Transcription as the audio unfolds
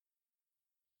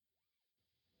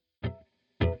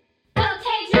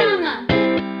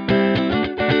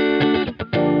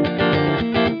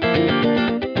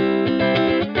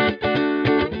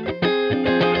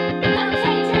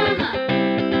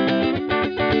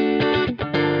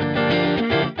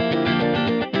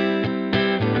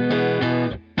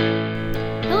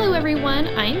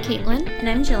Caitlin. And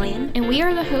I'm Jillian. And we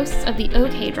are the hosts of the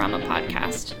OK Drama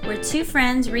podcast. Where two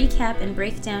friends recap and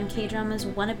break down K-dramas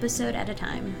one episode at a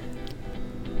time.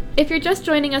 If you're just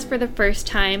joining us for the first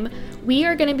time, we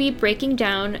are going to be breaking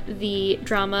down the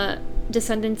drama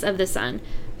Descendants of the Sun.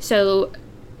 So,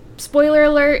 spoiler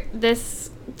alert, this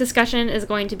discussion is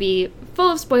going to be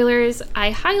full of spoilers.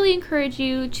 I highly encourage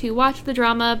you to watch the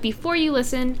drama before you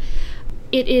listen.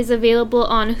 It is available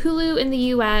on Hulu in the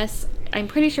US. I'm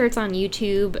pretty sure it's on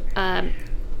YouTube,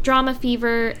 Drama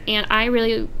Fever, and I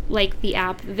really like the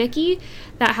app Viki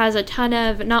that has a ton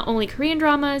of not only Korean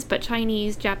dramas, but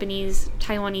Chinese, Japanese,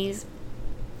 Taiwanese.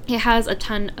 It has a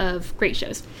ton of great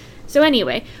shows. So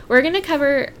anyway, we're going to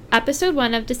cover episode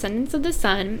 1 of Descendants of the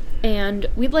Sun, and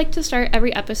we'd like to start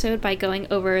every episode by going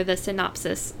over the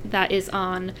synopsis that is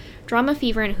on Drama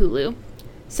Fever and Hulu.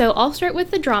 So I'll start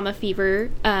with the Drama Fever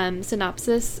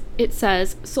synopsis. It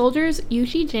says, soldiers Yu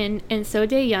Shi-jin and So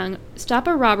Dae-young stop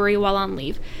a robbery while on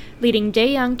leave, leading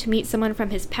Dae-young to meet someone from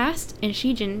his past and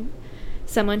Shi-jin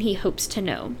someone he hopes to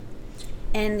know.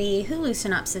 And the Hulu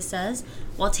synopsis says,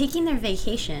 while taking their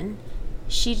vacation,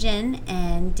 Shi-jin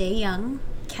and Dae-young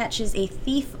catches a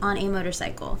thief on a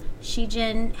motorcycle.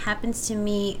 Shi-jin happens to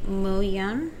meet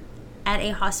Mo-yeon at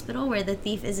a hospital where the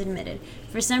thief is admitted.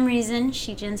 For some reason,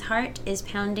 Shi-jin's heart is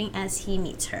pounding as he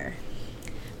meets her.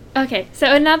 Okay,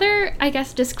 so another, I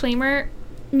guess, disclaimer.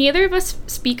 Neither of us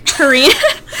speak Korean,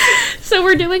 so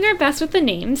we're doing our best with the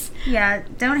names. Yeah,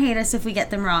 don't hate us if we get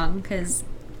them wrong, because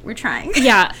we're trying.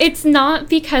 Yeah, it's not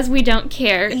because we don't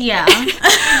care. Yeah.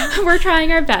 We're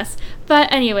trying our best.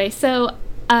 But anyway, so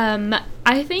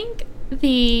I think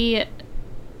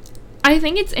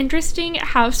it's interesting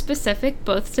how specific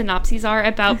both synopses are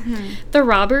about the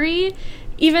robbery,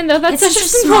 even though that's such a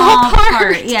small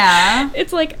part. Yeah.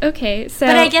 It's like, okay, so...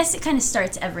 But I guess it kind of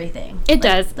starts everything. It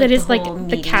does. That is like meeting.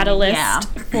 The catalyst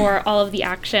for all of the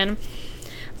action.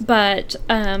 But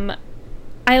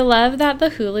I love that the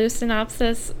Hulu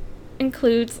synopsis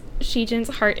includes Shi-jin's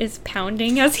heart is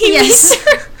pounding as he meets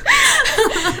her.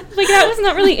 Like, that was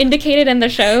not really indicated in the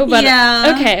show, but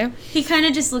okay. He kind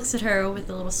of just looks at her with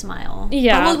a little smile.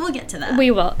 Yeah. But we'll get to that.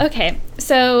 We will. Okay.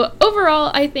 So,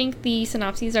 overall, I think the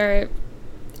synopses are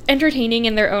entertaining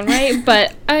in their own right,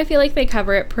 but I feel like they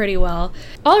cover it pretty well.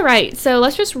 All right, so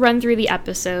let's just run through the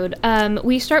episode.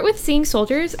 We start with seeing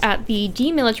soldiers at the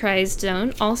demilitarized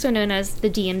zone, also known as the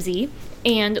DMZ,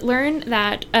 and learn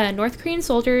that North Korean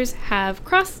soldiers have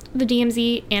crossed the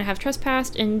DMZ and have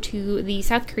trespassed into the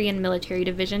South Korean military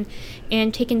division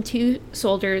and taken 2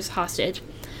 soldiers hostage.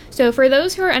 So for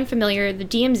those who are unfamiliar, the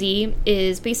DMZ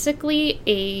is basically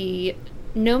a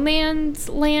no man's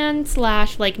land /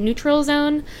 like neutral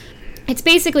zone. It's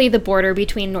basically the border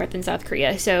between North and South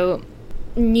Korea, so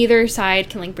neither side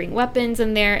can like bring weapons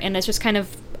in there, and it's just kind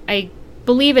of, I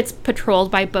believe it's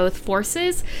patrolled by both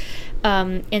forces.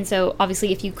 And so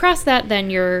obviously if you cross that, then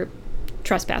you're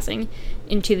trespassing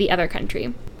into the other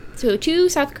country. So 2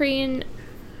 South Korean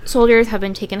soldiers have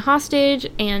been taken hostage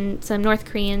and some North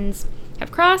Koreans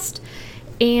have crossed.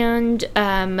 And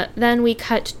then we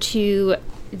cut to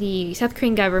the South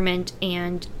Korean government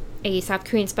and a South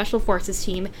Korean special forces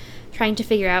team trying to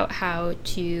figure out how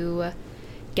to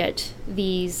get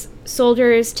these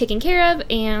soldiers taken care of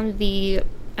and the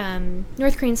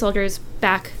North Korean soldiers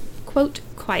back, quote,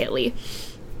 quietly.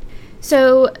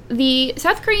 So the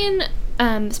South Korean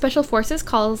Special Forces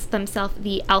calls themselves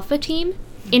the Alpha Team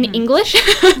in English.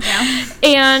 Yeah.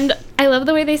 And I love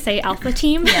the way they say Alpha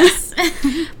Team. Yes.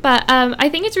 But I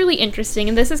think it's really interesting,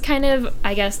 and this is kind of,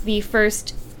 I guess, the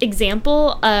first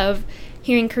example of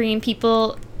hearing Korean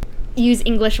people use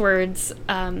English words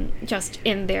just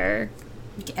in their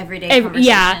everyday conversation.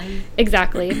 Yeah,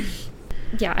 exactly.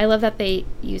 Yeah, I love that they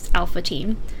use Alpha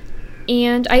Team.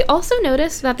 And I also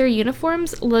noticed that their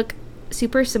uniforms look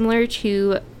super similar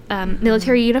to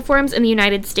military uniforms in the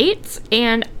United States.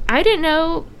 And I didn't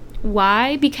know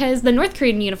why, because the North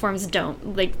Korean uniforms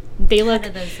don't. Like, they look... How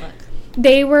do those look?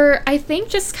 They were, I think,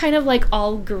 just kind of like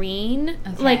all green.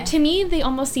 Okay. Like, to me, they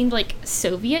almost seemed like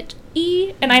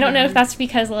Soviet-y. And I don't know if that's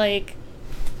because, like,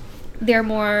 they're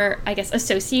more, I guess,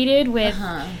 associated with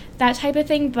that type of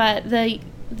thing. But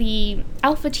the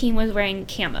Alpha Team was wearing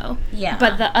camo. Yeah.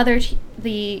 But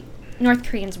the North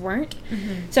Koreans weren't.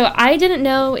 So I didn't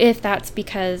know if that's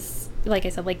because, like I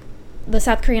said, like, the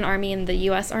South Korean Army and the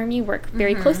U.S. Army work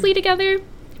very closely together.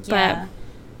 Yeah. But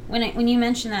when you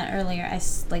mentioned that earlier, I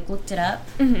looked it up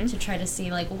to try to see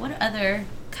what other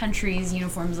countries'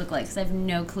 uniforms look like, because I have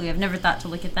no clue. I've never thought to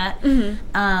look at that.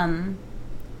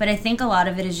 But I think a lot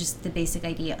of it is just the basic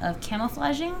idea of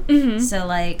camouflaging. So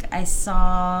I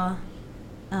saw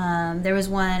there was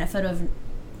a photo of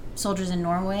soldiers in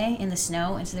Norway in the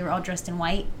snow, and so they were all dressed in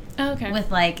white Oh, okay.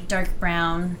 with like dark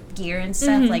brown gear and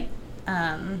stuff, like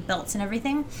belts and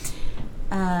everything.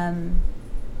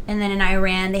 And then in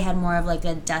Iran, they had more of like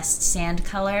a dust sand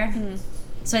color.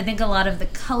 So I think a lot of the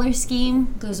color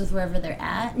scheme goes with wherever they're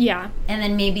at. Yeah. And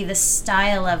then maybe the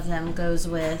style of them goes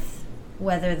with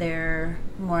whether they're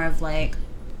more of like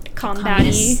Combat-y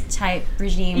communist type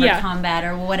regime or Yeah. combat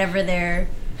or whatever their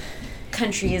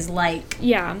country is like.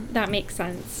 Yeah, that makes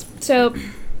sense. So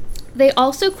they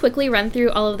also quickly run through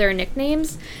all of their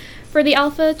nicknames for the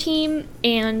Alpha team,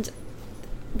 and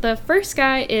the first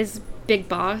guy is Big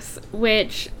Boss,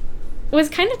 which was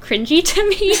kind of cringy to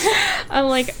me. I'm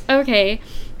like, okay.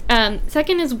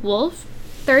 Second is Wolf.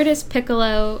 Third is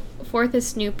Piccolo. Fourth is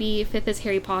Snoopy. Fifth is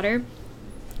Harry Potter.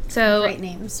 So Great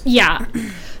names. yeah.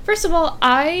 First of all,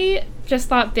 I just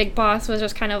thought Big Boss was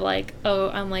just kind of like, oh,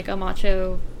 I'm like a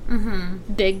macho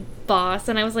big boss.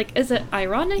 And I was like, is it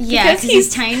ironic? Yeah, because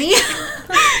he's tiny.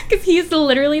 Because he's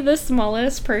literally the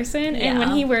smallest person. And when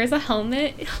Yeah. he wears a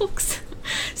helmet, it looks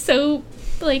so,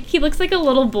 like, he looks like a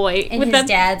little boy. In with his that,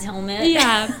 dad's helmet.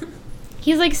 yeah.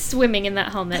 He's like swimming in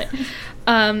that helmet.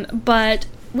 But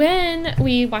when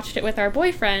we watched it with our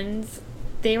boyfriends,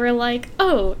 they were like,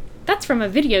 oh, that's from a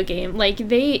video game. Like,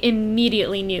 they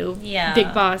immediately knew Yeah.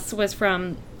 Big Boss was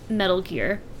from Metal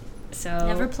Gear. So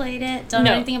Never played it. Don't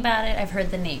know No. anything about it. I've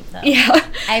heard the name, though. yeah,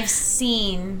 I've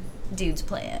seen dudes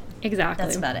play it. exactly.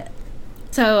 That's about it.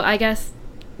 So I guess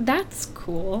that's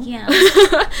cool. Yeah.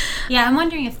 Yeah, I'm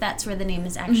wondering if that's where the name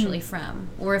is actually from.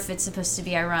 Or if it's supposed to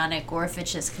be ironic. Or if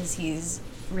it's just because he's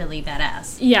really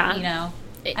badass. Yeah. You know?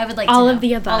 I would like all to know. of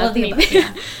the above. All of the maybe. above,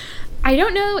 yeah. I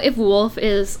don't know if Wolf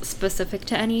is specific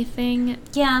to anything,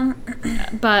 Yeah.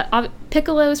 but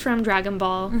Piccolo's from Dragon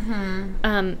Ball,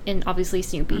 Mm-hmm. and obviously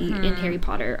Snoopy and Harry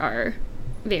Potter are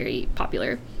very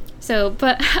popular. So,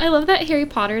 but I love that Harry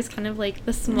Potter is kind of like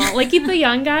the small, like the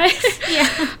young guy.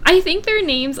 Yeah. I think their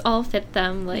names all fit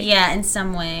them. Like, Yeah, in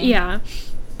some way. yeah.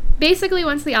 Basically,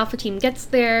 once the Alpha team gets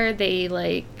there, they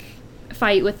like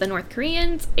fight with the North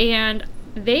Koreans, and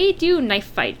they do knife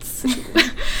fights,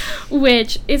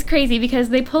 which is crazy because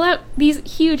they pull out these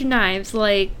huge knives.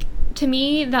 Like, to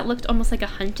me, that looked almost like a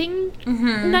hunting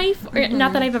knife. Or,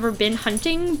 not that I've ever been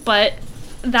hunting, but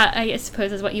that I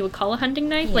suppose is what you would call a hunting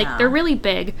knife. Yeah. Like, they're really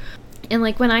big. And,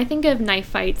 like, when I think of knife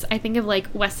fights, I think of, like,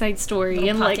 West Side Story. Little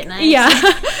and, pocket like, knives. yeah,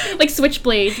 like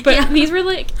switchblades. But Yeah. these were,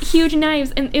 like, huge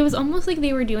knives. And it was almost like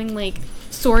they were doing, like,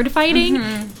 sword fighting.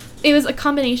 It was a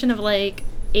combination of, like,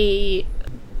 a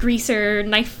greaser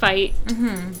knife fight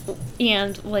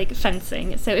and, like,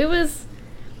 fencing. So it was...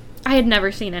 I had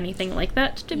never seen anything like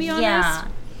that, to be honest. Yeah.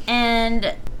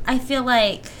 And I feel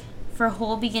like for a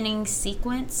whole beginning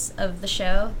sequence of the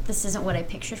show, this isn't what I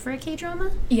pictured for a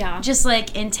K-drama. Yeah. Just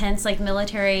like intense like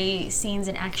military scenes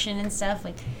and action and stuff.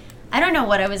 Like I don't know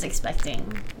what I was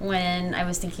expecting when I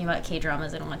was thinking about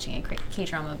K-dramas and watching a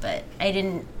K-drama, but I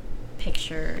didn't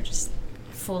picture just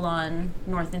full on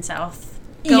North and South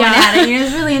going Yeah. at it. You know, it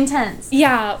was really intense.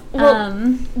 Yeah. Well,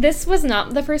 Um, this was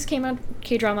not the first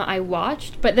K-drama I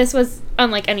watched, but this was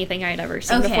unlike anything I had ever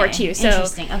seen before, too. So,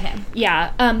 interesting. Okay.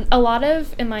 yeah. A lot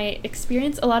of, in my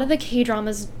experience, a lot of the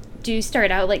K-dramas do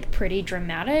start out, like, pretty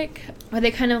dramatic, where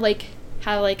they kind of, like,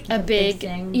 have, like, a big big,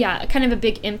 thing. yeah, kind of a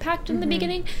big impact in the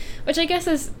beginning, which I guess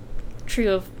is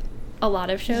true of a lot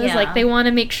of shows. Yeah. Like, they want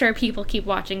to make sure people keep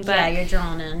watching, but... Yeah, you're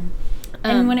drawn in.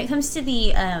 And when it comes to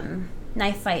the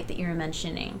knife fight that you were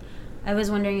mentioning, I was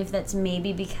wondering if that's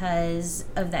maybe because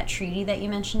of that treaty that you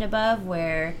mentioned above,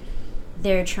 where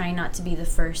they're trying not to be the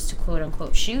first to quote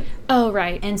unquote shoot. Oh,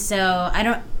 right. And so I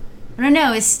don't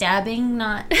know, is stabbing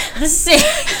not the same?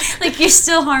 Like you're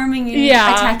still harming and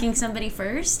Yeah. attacking somebody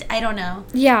first? I don't know.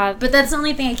 Yeah. But that's the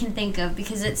only thing I can think of,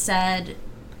 because it said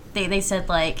they said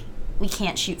like we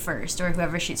can't shoot first, or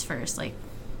whoever shoots first like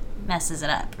messes it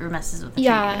up or messes with the treaty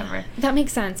or Yeah, whatever. that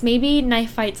makes sense. Maybe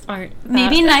knife fights aren't that-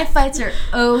 Maybe knife fights are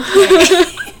okay.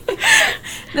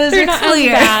 Those They're are not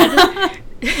clear. as bad.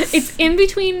 It's in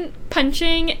between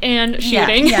punching and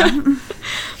shooting. Yeah.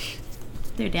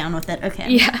 They're down with it. Okay.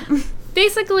 Yeah.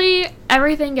 Basically,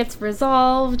 everything gets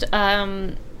resolved.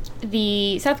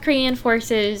 The South Korean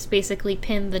forces basically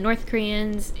pin the North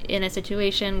Koreans in a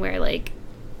situation where, like,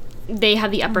 they have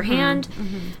the upper hand,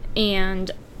 and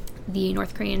the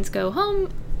North Koreans go home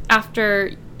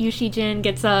after Yushi-jin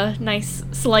gets a nice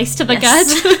slice to the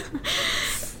Yes. gut.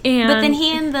 And But then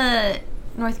he and the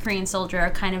North Korean soldier are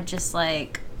kind of just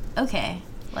like, okay,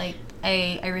 like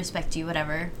I respect you,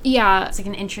 whatever. yeah, It's like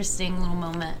an interesting little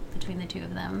moment between the two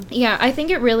of them. yeah, I think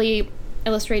it really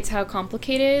illustrates how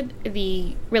complicated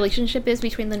the relationship is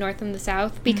between the North and the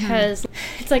South, because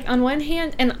it's like, on one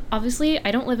hand, and obviously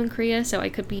I don't live in Korea, so I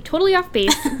could be totally off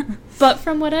base, but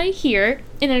from what I hear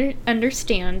and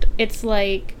understand, it's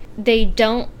like they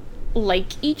don't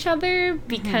like each other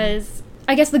because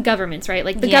I guess the government's right,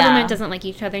 like the government doesn't like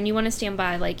each other, and you want to stand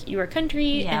by like your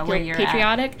country and feel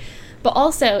patriotic, but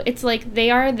also it's like they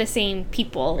are the same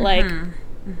people, like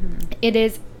it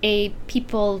is a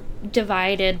people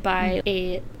divided by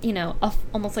a, you know,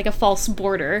 almost like a false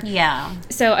border. Yeah.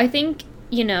 So I think,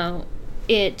 you know,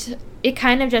 it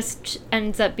kind of just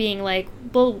ends up being like,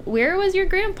 well, where was your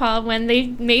grandpa when they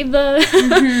made the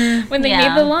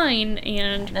made the line?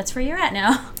 And that's where you're at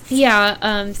now.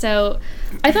 Yeah. So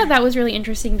I thought that was really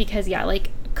interesting because, yeah,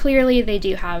 like clearly they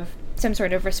do have some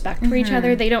sort of respect for each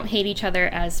other. They don't hate each other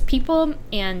as people,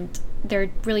 and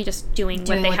they're really just doing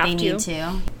what they need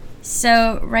to.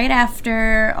 So right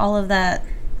after all of that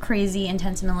crazy,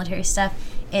 intense military stuff,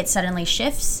 it suddenly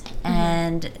shifts,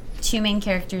 and two main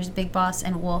characters, Big Boss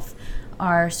and Wolf,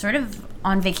 are sort of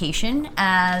on vacation,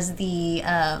 as the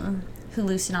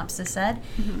Hulu synopsis said,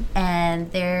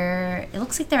 and it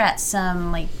looks like they're at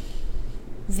some like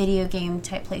video game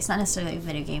type place, not necessarily a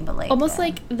video game, but like almost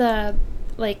like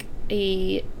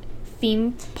a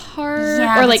theme park,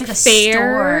 or like a fair.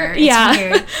 Store. It's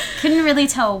weird. Couldn't really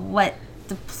tell what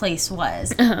the place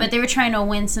was, but they were trying to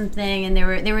win something, and they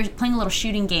were playing a little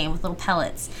shooting game with little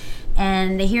pellets,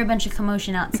 and they hear a bunch of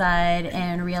commotion outside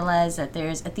and realize that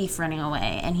there's a thief running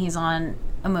away, and he's on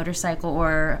a motorcycle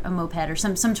or a moped or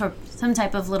some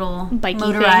type of little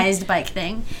motorized bike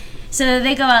thing. So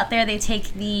they go out there, they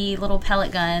take the little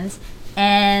pellet guns,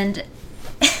 and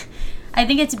I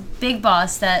think it's Big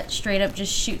Boss that straight up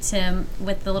just shoots him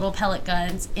with the little pellet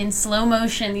guns in slow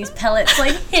motion. These pellets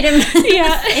like hit him in the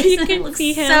face, you can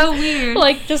see him so weird,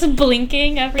 like just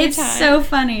blinking every time. It's so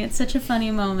funny. It's such a funny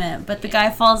moment. But the guy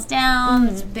falls down.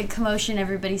 There's a big commotion.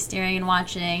 Everybody's staring and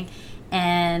watching,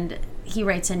 and he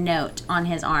writes a note on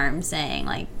his arm saying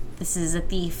like, "This is a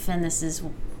thief, and this is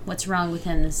what's wrong with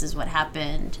him. This is what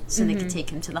happened," so they could take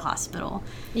him to the hospital.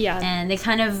 Yeah, and they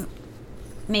kind of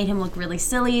made him look really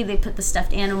silly. They put the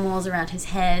stuffed animals around his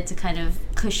head to kind of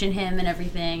cushion him and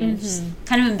everything, and just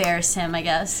kind of embarrass him, I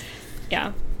guess.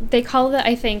 Yeah. They call it,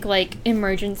 I think, like,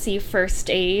 emergency first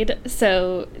aid.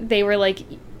 So they were, like,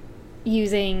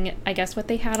 using, I guess, what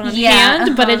they had on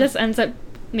hand, but it just ends up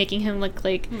making him look,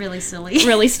 like... really silly.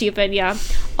 Really stupid, yeah.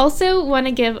 Also, want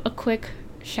to give a quick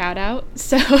shout-out.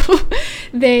 So,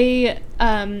 they...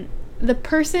 the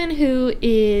person who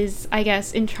is, I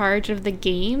guess, in charge of the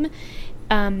game...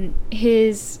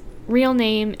 his real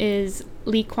name is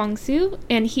Lee Kwang-soo,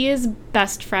 and he is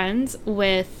best friends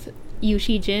with Yoo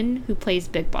Shi-jin, who plays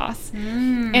Big Boss.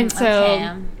 And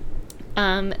so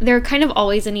they're kind of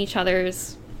always in each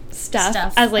other's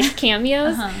stuff. As like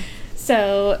cameos.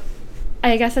 So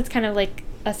I guess it's kind of like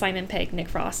a Simon Pegg, Nick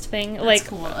Frost thing. That's like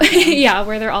cool. Okay. Yeah,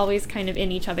 where they're always kind of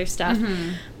in each other's stuff.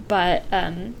 But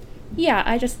yeah,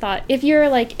 I just thought if you're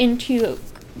like into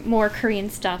more Korean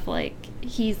stuff, like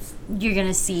you're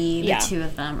gonna see the two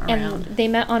of them around. And they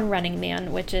met on Running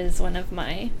Man, which is one of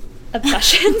my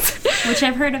obsessions. Which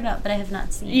I've heard about, but I have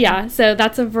not seen. Yeah, so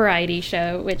that's a variety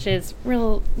show, which is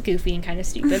real goofy and kind of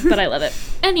stupid, but I love it.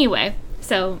 Anyway,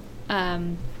 so,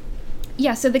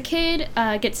 so the kid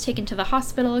gets taken to the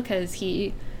hospital because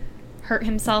he hurt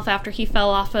himself after he fell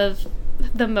off of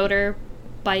the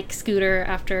motorbike scooter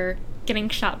after getting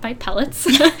shot by pellets.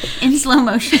 In slow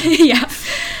motion. Yeah.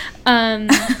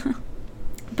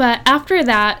 But after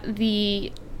that,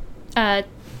 the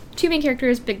two main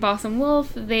characters, Big Boss and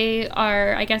Wolf, they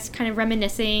are, I guess, kind of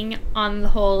reminiscing on the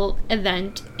whole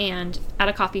event and at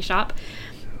a coffee shop.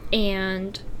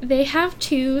 And they have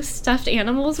two stuffed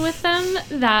animals with them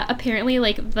that apparently,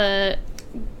 like, the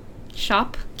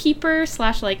shopkeeper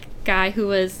 / like, guy who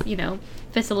was, you know,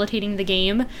 facilitating the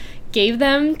game gave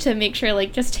them to make sure,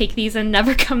 like, just take these and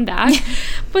never come back.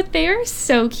 But they are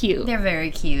so cute. They're very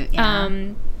cute, yeah.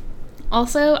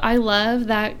 Also, I love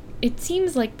that it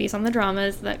seems like, based on the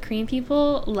dramas, that Korean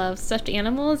people love stuffed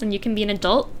animals, and you can be an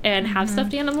adult and have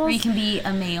stuffed animals. Or you can be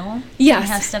a male and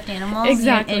have stuffed animals.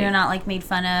 Exactly. And you're not, like, made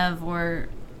fun of or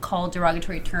called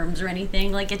derogatory terms or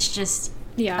anything. Like, it's just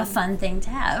a fun thing to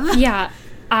have. Yeah.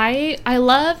 I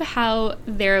love how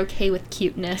they're okay with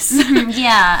cuteness.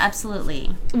 Yeah, absolutely.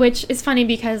 Which is funny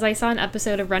because I saw an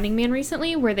episode of Running Man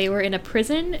recently where they were in a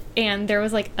prison and there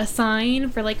was like a sign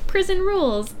for like prison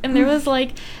rules, and there was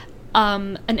like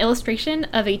an illustration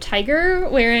of a tiger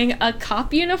wearing a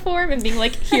cop uniform and being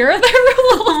like, here are the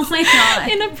rules. Oh my god.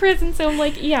 In a prison. So I'm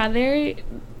like, yeah,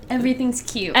 Everything's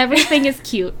cute. Everything is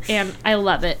cute, and I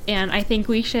love it. And I think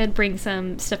we should bring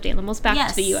some stuffed animals back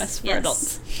to the U.S. for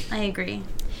adults. I agree.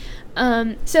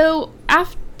 So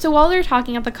while they're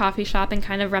talking at the coffee shop and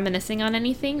kind of reminiscing on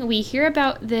anything, we hear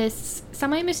about this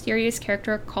semi-mysterious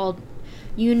character called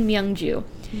Yoon Myung-ju.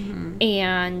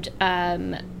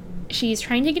 And she's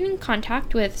trying to get in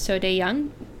contact with So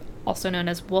Dae-young, also known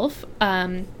as Wolf.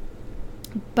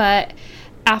 But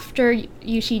after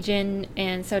Yoo Si-jin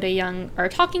and So Dae-young are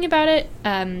talking about it,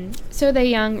 So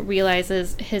Dae-young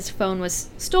realizes his phone was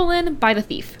stolen by the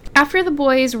thief. After the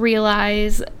boys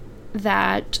realize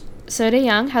that So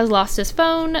Dae-young has lost his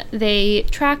phone, they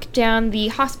track down the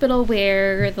hospital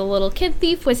where the little kid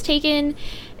thief was taken,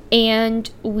 and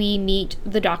we meet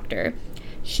the doctor.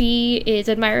 She is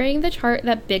admiring the chart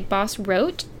that Big Boss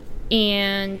wrote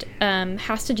and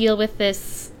has to deal with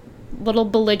this little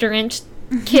belligerent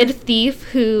kid thief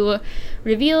who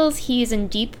reveals he's in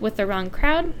deep with the wrong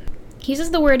crowd. He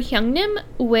uses the word hyungnim,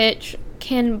 which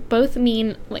can both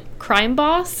mean like crime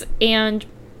boss and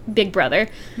big brother.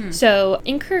 So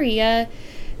in Korea,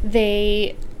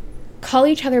 they call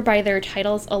each other by their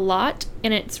titles a lot,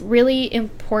 and it's really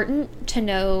important to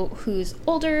know who's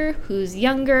older, who's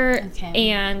younger.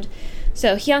 And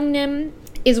so hyungnim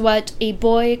is what a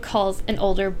boy calls an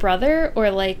older brother,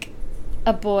 or like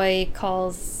a boy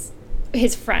calls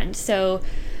his friend. So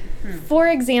for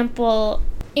example,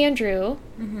 Andrew,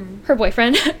 her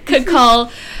boyfriend, could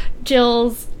call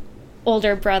Jill's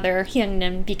older brother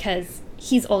hyungnim because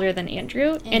he's older than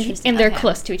Andrew, and they're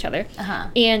close to each other.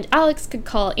 And Alex could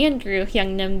call Andrew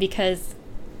hyungnim because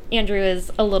Andrew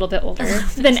is a little bit older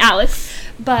than Alex.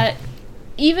 But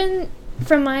even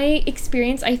from my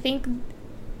experience, I think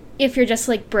if you're just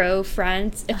like bro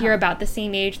friends, if you're about the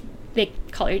same age, they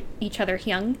call each other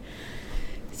hyung.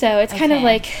 So it's kind of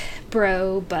like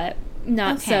bro, but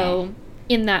not so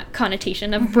in that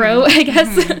connotation of bro, I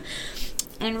guess.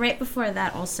 And right before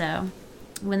that also,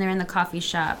 when they're in the coffee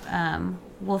shop,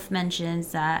 Wolf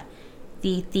mentions that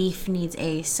the thief needs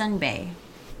a sunbae.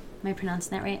 Am I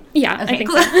pronouncing that right? Yeah, I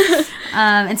think so.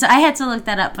 And so I had to look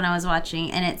that up when I was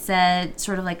watching, and it said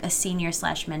sort of like a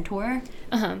senior/mentor.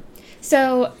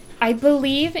 So I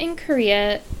believe in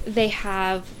Korea they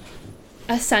have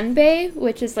a sunbae,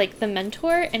 which is like the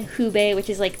mentor, and hubae,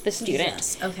 which is like the student.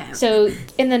 Yes, okay. So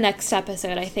in the next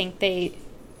episode, I think they...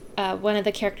 one of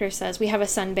the characters says, we have a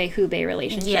sunbae-hubae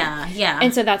relationship. Yeah.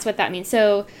 And so that's what that means.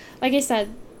 So, like I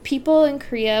said, people in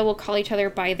Korea will call each other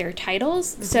by their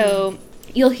titles. So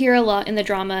you'll hear a lot in the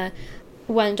drama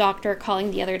one doctor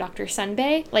calling the other doctor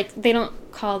sunbae. Like, they don't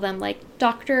call them, like,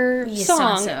 Dr.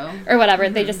 Song or whatever.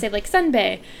 They just say, like,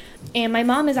 sunbae. And my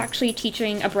mom is actually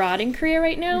teaching abroad in Korea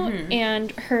right now.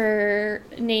 And her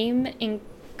name in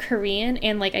Korean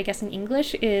and, like, I guess in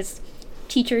English is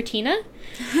Teacher Tina.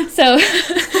 So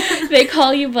they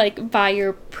call you like by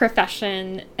your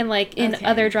profession, and like in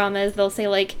other dramas they'll say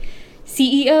like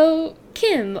CEO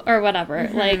Kim or whatever.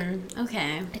 Like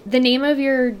the name of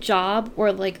your job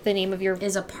or like the name of your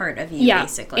is a part of you,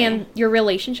 basically. And your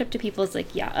relationship to people is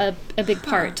like a big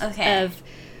part of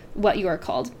what you are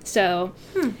called. So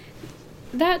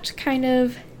that kind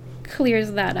of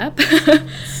clears that up.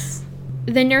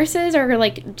 The nurses are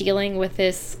like dealing with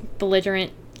this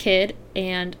belligerent kid,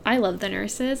 and I love the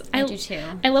nurses. I do too.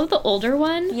 I love the older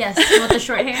one. Yes, with the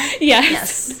short hair.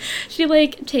 Yes. She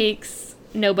like takes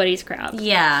nobody's crap.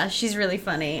 Yeah, she's really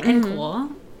funny and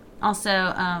cool. Also,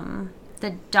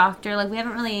 the doctor, like we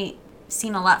haven't really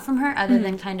seen a lot from her other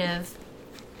than kind of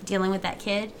dealing with that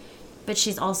kid, but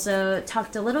she's also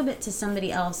talked a little bit to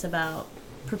somebody else about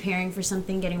preparing for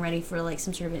something, getting ready for like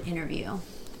some sort of an interview.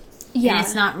 Yeah. And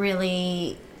it's not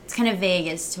really... It's kind of vague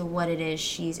as to what it is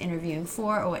she's interviewing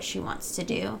for or what she wants to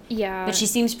do. Yeah. But she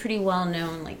seems pretty well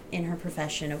known, like, in her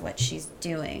profession of what she's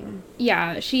doing.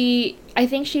 Yeah, I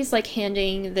think she's, like,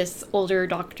 handing this older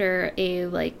doctor a,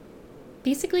 like,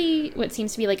 basically what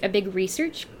seems to be, like, a big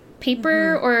research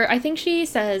paper, or I think she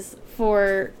says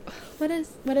for, what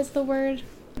is the word?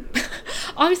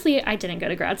 Obviously, I didn't go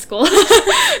to grad school,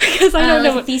 because I don't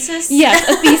know what... thesis? Yes,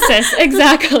 a thesis,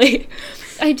 exactly.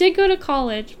 I did go to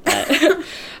college, but...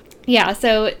 Yeah,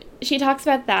 so she talks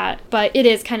about that, but it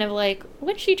is kind of like,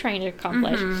 what's she trying to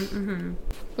accomplish?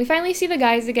 We finally see the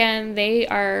guys again. They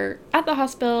are at the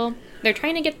hospital. They're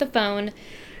trying to get the phone.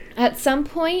 At some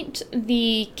point,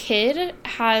 the kid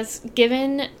has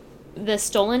given the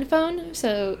stolen phone,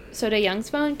 so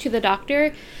Dae-young's phone, to the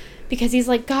doctor because he's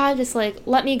like, God, just like,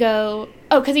 let me go.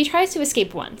 Oh, because he tries to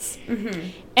escape once.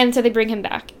 And so they bring him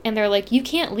back, and they're like, you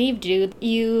can't leave, dude.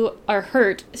 You are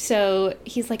hurt. So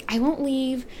he's like, I won't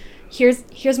leave.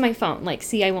 Here's my phone. Like,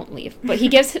 see, I won't leave. But he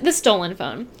gives the stolen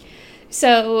phone.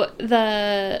 So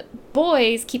the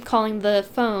boys keep calling the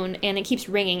phone, and it keeps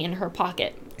ringing in her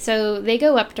pocket. So they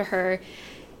go up to her,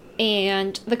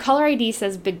 and the caller ID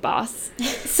says Big Boss.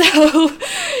 So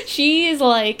she is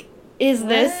like, is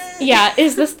this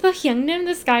the Hyungnim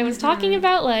this guy was talking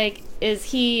about? Like,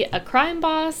 is he a crime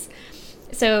boss?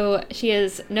 So she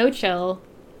is no chill,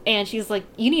 and she's like,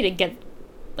 you need to get,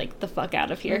 like, the fuck out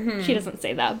of here. She doesn't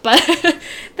say that, but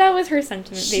that was her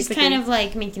sentiment, basically. She's kind of,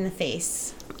 like, making the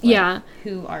face. Like, yeah.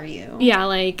 Who are you? Yeah,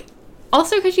 like,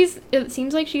 also because it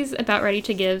seems like she's about ready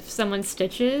to give someone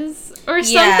stitches or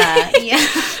something. Yeah.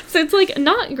 So it's, like,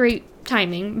 not great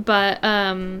timing, but,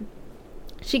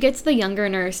 she gets the younger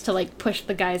nurse to, like, push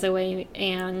the guys away,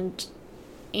 and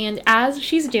as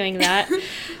she's doing that,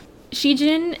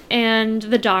 Shijin and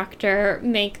the doctor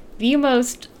make the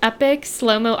most epic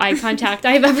slow-mo eye contact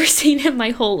I've ever seen in my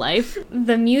whole life.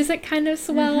 The music kind of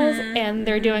swells, and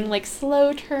they're doing, like,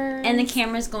 slow turns. And the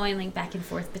camera's going, like, back and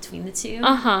forth between the two.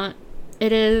 Uh-huh.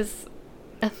 It is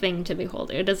a thing to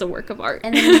behold. It is a work of art.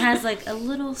 And then it has, like, a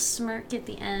little smirk at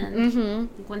the end.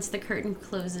 Like, once the curtain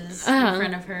closes in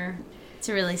front of her. It's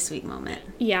a really sweet moment.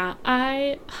 Yeah,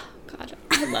 I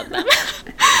love them.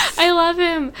 I love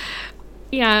him.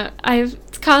 Yeah,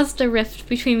 it's caused a rift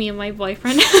between me and my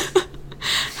boyfriend.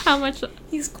 How much...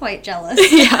 He's quite jealous.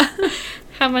 Yeah.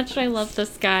 How much I love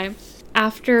this guy.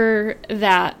 After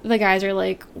that, the guys are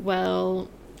like, well,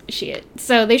 shit.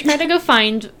 So they try to go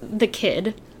find the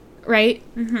kid, right?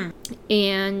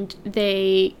 And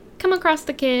they come across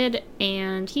the kid,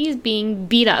 and he's being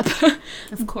beat up.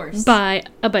 Of course. By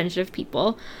a bunch of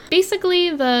people. Basically,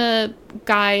 the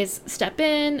guys step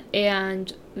in,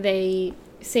 and they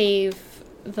save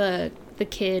the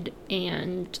kid,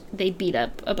 and they beat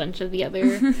up a bunch of the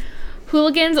other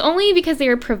hooligans, only because they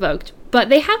were provoked. But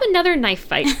they have another knife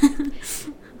fight.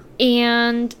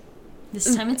 And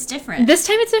this time it's different. This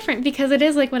time it's different because it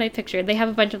is like what I pictured. They have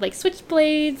a bunch of, like,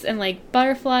 switchblades and, like,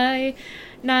 butterfly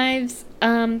knives,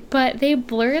 but they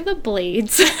blur the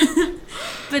blades.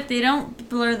 But they don't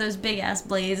blur those big-ass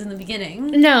blades in the beginning.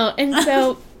 No, and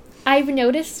so I've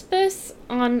noticed this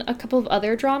on a couple of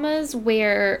other dramas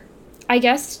where I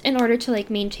guess in order to,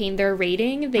 like, maintain their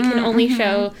rating, they can only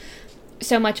show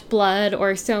so much blood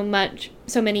or so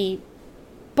many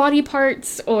body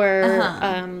parts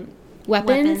or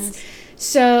weapons.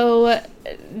 So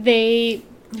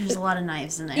there's a lot of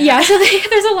knives in there. Yeah, so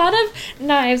there's a lot of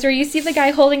knives where you see the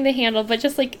guy holding the handle, but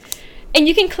just, like, and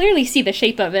you can clearly see the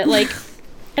shape of it. Like,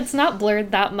 it's not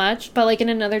blurred that much, but, like, in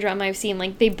another drama I've seen,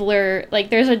 like, they blur, like,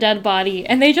 there's a dead body,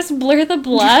 and they just blur the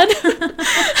blood.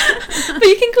 But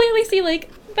you can clearly see,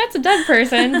 like, that's a dead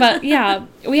person, but, yeah,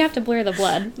 we have to blur the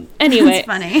blood. Anyway. That's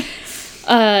funny.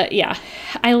 Yeah.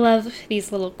 I love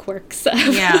these little quirks of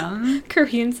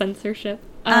Korean censorship.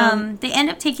 They end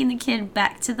up taking the kid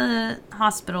back to the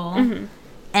hospital,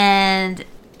 and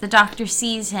the doctor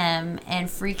sees him and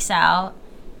freaks out,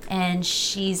 and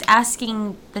she's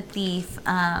asking the thief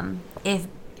if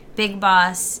Big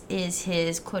Boss is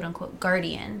his quote-unquote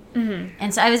guardian.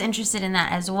 And so I was interested in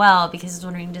that as well, because I was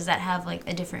wondering, does that have, like,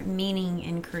 a different meaning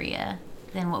in Korea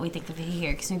than what we think of it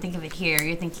here? Because when you think of it here,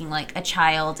 you're thinking, like, a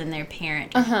child and their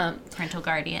parent, parental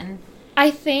guardian. I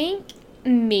think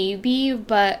maybe,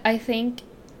 but I think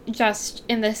just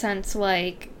in the sense,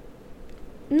 like,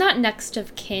 not next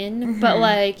of kin, but,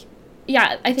 like,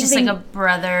 yeah, I think just like a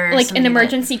brother, like an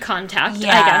emergency contact, I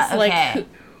guess. Okay. Like,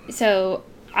 so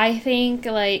I think,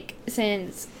 like,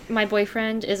 since my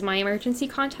boyfriend is my emergency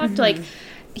contact, like,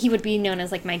 he would be known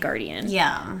as, like, my guardian.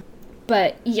 Yeah.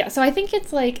 But yeah, so I think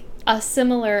it's, like, a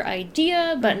similar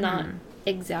idea, but not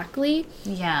exactly.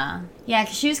 Yeah. Yeah,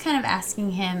 because she was kind of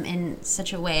asking him in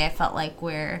such a way, I felt like,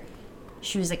 where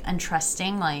she was, like,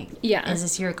 untrusting, like, is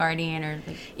this your guardian, or,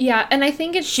 like, yeah, and I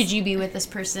think it's, should you be with this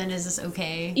person, is this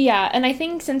okay? Yeah, and I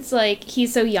think since, like,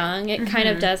 he's so young, it kind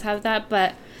of does have that,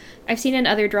 but I've seen in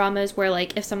other dramas where,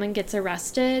 like, if someone gets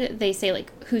arrested, they say,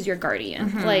 like, who's your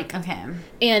guardian? Like, okay.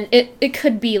 And it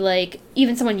could be, like,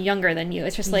 even someone younger than you.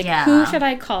 It's just, like, who should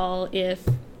I call if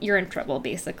you're in trouble,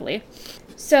 basically?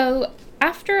 So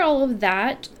after all of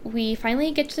that, we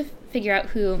finally get to figure out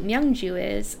who Myungju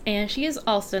is, and she is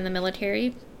also in the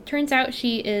military. Turns out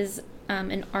she is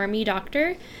an army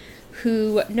doctor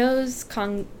who knows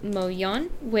Kang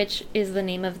Mo-yeon, which is the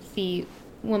name of the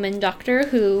woman doctor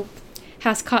who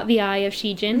has caught the eye of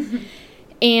Shijin.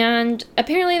 And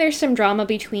apparently there's some drama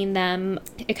between them.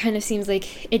 It kind of seems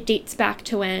like it dates back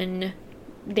to when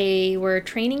they were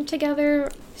training together.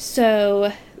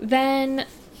 So then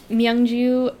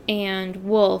Myungju and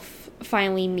Wolf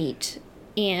finally meet.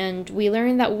 And we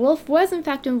learn that Wolf was in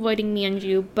fact avoiding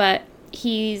Myungju, but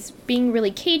he's being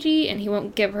really cagey and he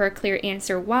won't give her a clear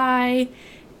answer why.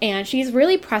 And she's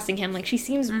really pressing him. Like, she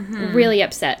seems really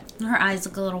upset. Her eyes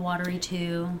look a little watery,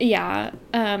 too. Yeah.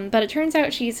 But it turns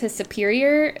out she's his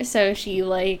superior, so she,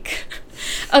 like,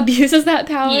 abuses that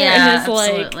power and is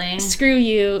absolutely. like, screw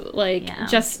you, like,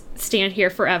 just stand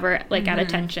here forever, like, at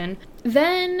attention.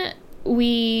 Then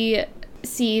we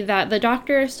see that the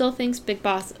doctor still thinks Big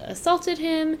Boss assaulted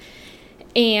him,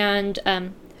 and,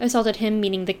 assaulted him,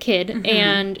 meaning the kid,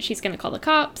 and she's gonna call the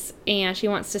cops, and she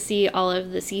wants to see all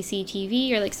of the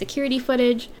CCTV or like security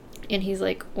footage, and he's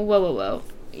like, whoa,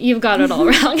 you've got it all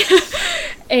wrong.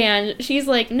 And she's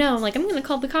like, no, I'm gonna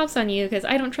call the cops on you because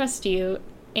I don't trust you.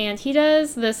 And he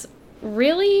does this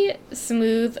really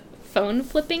smooth phone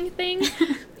flipping thing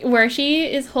where she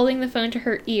is holding the phone to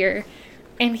her ear,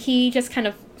 and he just kind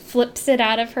of flips it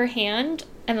out of her hand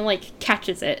and then like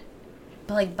catches it.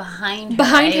 Like behind her.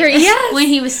 Behind her, yes. When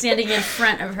he was standing in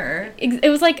front of her. It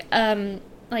was like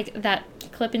that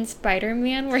clip in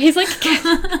Spider-Man where he's like,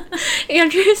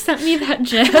 Andrew sent me that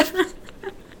gif.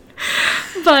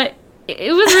 But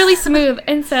it was really smooth.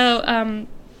 And so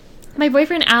my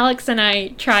boyfriend Alex and I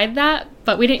tried that,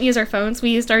 but we didn't use our phones.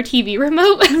 We used our TV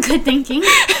remote. Good thinking.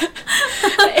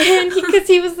 And because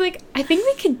he was like, I think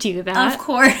we could do that. Of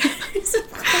course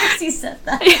he said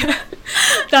that. Yeah.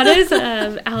 That is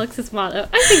Alex's motto.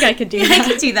 I think I could do that. I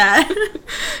could do that.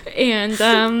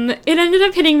 And it ended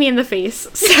up hitting me in the face,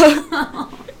 so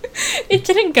it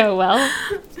didn't go well.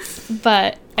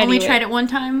 But anyway. Only tried it one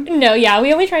time? No, yeah,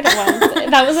 we only tried it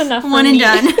once. That was enough for One and me.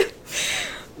 done.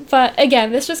 But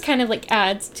again, this just kind of like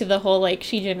adds to the whole like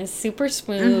Shijin is super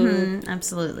smooth.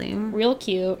 Absolutely. Real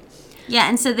cute. Yeah,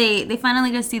 and so they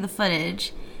finally go see the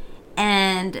footage,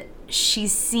 and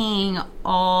she's seeing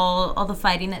all the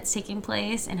fighting that's taking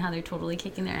place and how they're totally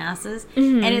kicking their asses.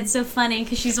 And it's so funny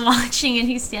because she's watching and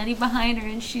he's standing behind her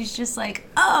and she's just like,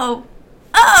 oh,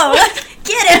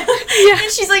 get him. Yeah.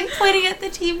 And she's like pointing at the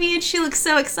TV and she looks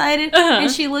so excited. And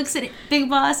she looks at Big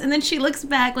Boss and then she looks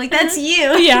back like, that's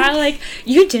you. Yeah, like,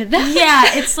 you did that?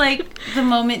 Yeah, it's like the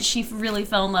moment she really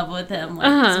fell in love with him. Like,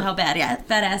 that's how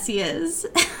badass he is.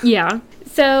 Yeah.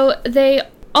 So they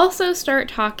also start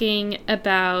talking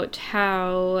about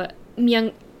how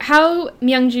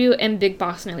Myungju and Big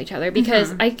Boss know each other,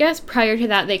 because I guess prior to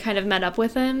that they kind of met up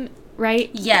with him, right?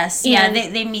 Yes,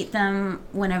 they meet them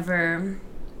whenever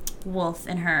Wolf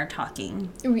and her are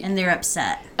talking, and they're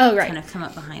upset. Oh, right. Kind of come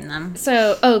up behind them.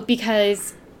 So,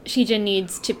 because Shijin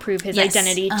needs to prove his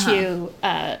identity to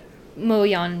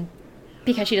Mo-yeon,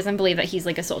 because she doesn't believe that he's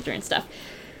like a soldier and stuff.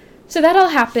 So that all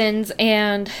happens,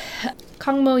 and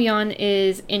Kang Mo-yeon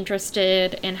is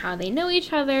interested in how they know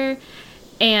each other.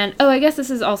 And, I guess this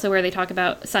is also where they talk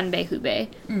about Sunbae Hubei.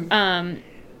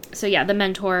 So yeah, the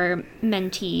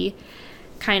mentor-mentee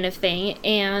kind of thing.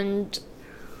 And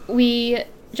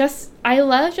I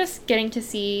love just getting to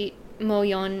see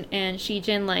Mo-yeon and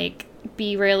Shijin, like,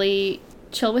 be really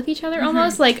chill with each other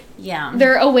almost. Like,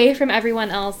 they're away from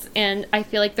everyone else, and I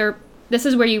feel like this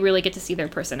is where you really get to see their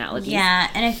personalities. Yeah,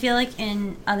 and I feel like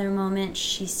in other moments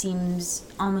she seems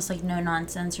almost like no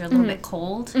nonsense or a little bit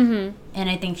cold. And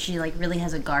I think she like really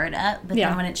has a guard up. But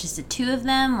then when it's just the two of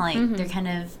them, like they're kind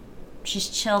of, she's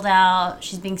chilled out,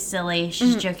 she's being silly,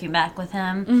 she's joking back with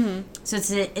him. So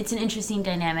it's an interesting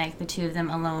dynamic, the two of them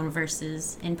alone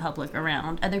versus in public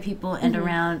around other people and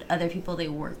around other people they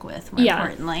work with, more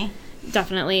importantly.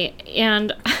 Definitely.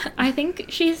 And I think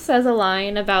she says a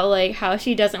line about like how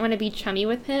she doesn't want to be chummy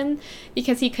with him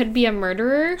because he could be a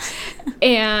murderer.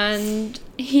 And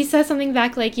he says something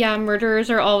back like, yeah, murderers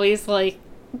are always like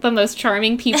the most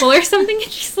charming people or something.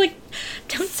 And she's like,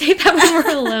 don't say that when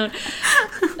we're alone.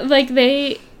 Like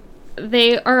they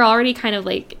are already kind of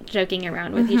like joking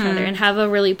around with each other and have a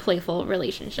really playful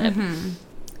relationship.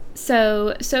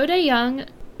 So Dae-young,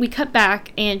 we cut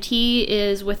back, and he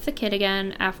is with the kid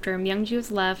again after Myungju has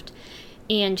left,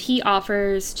 and he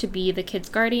offers to be the kid's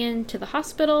guardian to the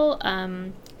hospital,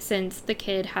 since the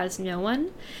kid has no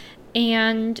one.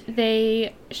 And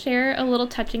they share a little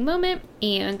touching moment,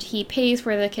 and he pays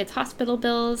for the kid's hospital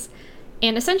bills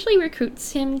and essentially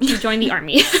recruits him to join the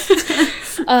army.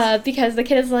 Because the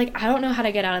kid is like, I don't know how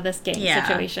to get out of this gang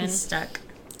situation. He's stuck.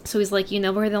 So he's like, you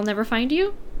know where they'll never find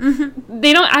you?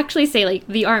 They don't actually say, like,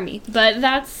 the army, but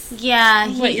that's he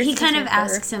kind of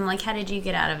asks him, like, how did you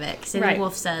get out of it? Because then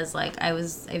Wolf says, like, I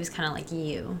was kind of like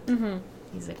you.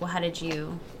 He's like, well, how did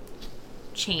you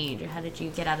change, or how did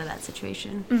you get out of that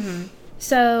situation?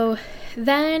 So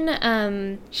then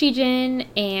Shijin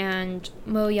and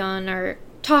Mo-yeon are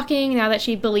talking now that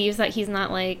she believes that he's not,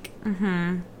 like,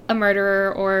 a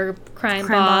murderer or crime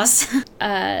boss.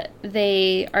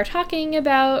 They are talking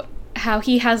about how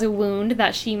he has a wound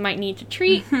that she might need to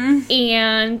treat,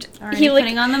 and Already he like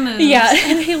putting on the moves. yeah,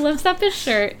 and he lifts up his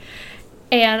shirt,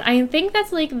 and I think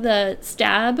that's like the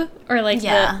stab or like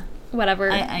Yeah. the whatever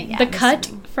yeah, the I'm cut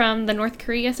assuming. from the North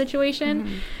Korea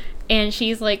situation, and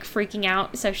she's like freaking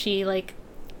out, so she like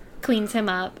cleans him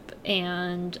up,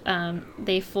 and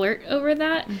they flirt over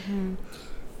that.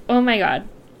 Oh my god,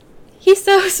 he's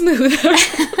so smooth.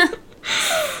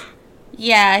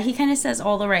 Yeah, he kind of says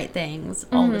all the right things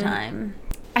all the time.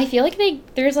 I feel like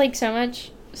there's like so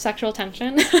much sexual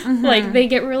tension. Like they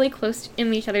get really close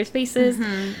in each other's faces.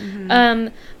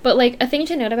 But like a thing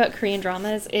to note about Korean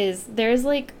dramas is there's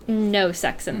like no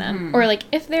sex in them. Or like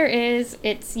if there is,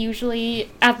 it's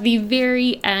usually at the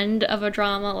very end of a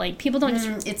drama. Like people don't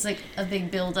just It's like a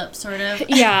big build-up, sort of.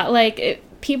 yeah, like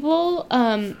people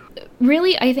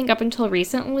really, I think up until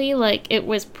recently, like it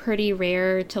was pretty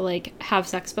rare to like have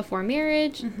sex before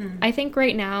marriage. I think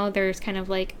right now there's kind of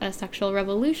like a sexual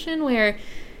revolution where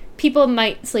people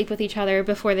might sleep with each other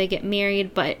before they get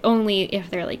married, but only if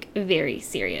they're like very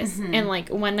serious. And like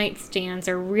one night stands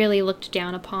are really looked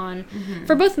down upon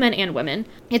for both men and women.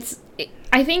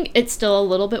 I think it's still a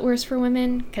little bit worse for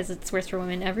women because it's worse for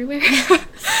women everywhere.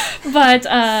 But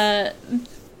the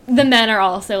men are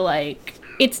also like,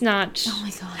 it's not. Oh my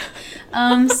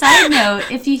god. Side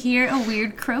note, if you hear a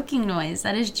weird croaking noise,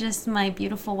 that is just my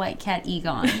beautiful white cat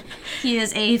Egon. He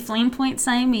is a flame point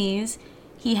Siamese.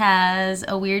 He has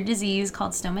a weird disease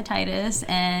called stomatitis,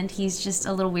 and he's just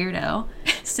a little weirdo.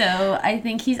 So I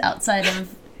think he's outside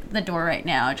of the door right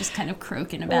now, just kind of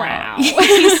croaking about. Wow.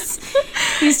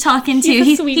 he's talking to.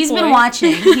 He's a sweet He's boy. been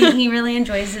watching. He really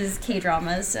enjoys his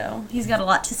K-dramas, so he's got a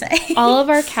lot to say. All of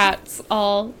our cats,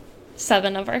 all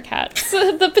 7 of our cats,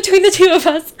 between the 2 of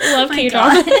us, love Oh my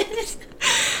K-dramas.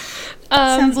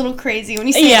 Sounds a little crazy when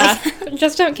you say Yeah, it like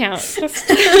just don't count.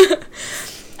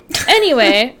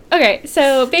 Anyway, okay,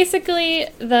 so basically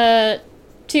the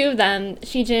 2 of them,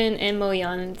 Shijin and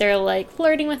Moyeon, they're like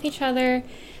flirting with each other,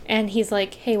 and he's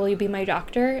like, hey, will you be my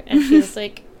doctor? And she's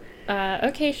like,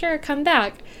 okay, sure, come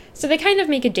back. So they kind of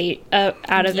make a date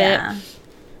out of it.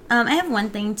 I have one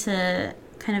thing to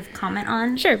kind of comment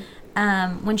on. Sure.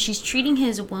 When she's treating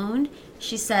his wound,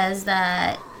 she says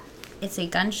that it's a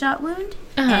gunshot wound,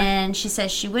 and she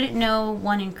says she wouldn't know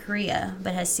one in Korea,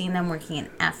 but has seen them working in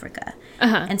Africa.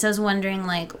 And so I was wondering,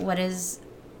 like, what is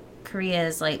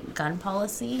Korea's, like, gun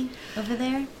policy over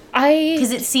there?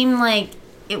 Because it seemed like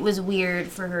it was weird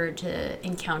for her to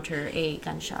encounter a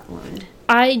gunshot wound.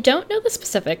 I don't know the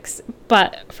specifics,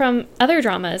 but from other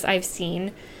dramas I've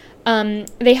seen,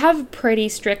 they have pretty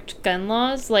strict gun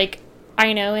laws. Like,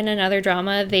 I know in another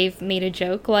drama they've made a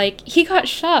joke like, he got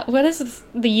shot. What is this,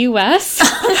 the U.S.?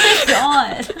 Oh my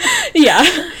god.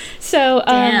 Yeah. So,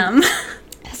 Damn.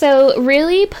 So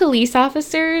really, police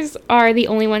officers are the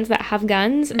only ones that have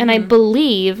guns, and I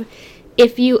believe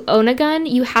if you own a gun,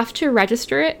 you have to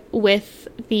register it with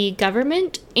the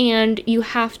government, and you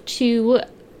have to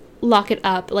lock it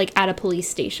up, like, at a police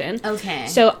station. Okay.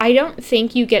 So I don't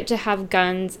think you get to have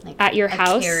guns Like at your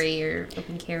house.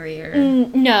 Open carrier.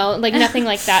 No, like, nothing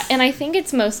like that. And I think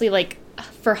it's mostly, like,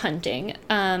 for hunting.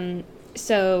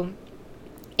 So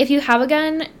if you have a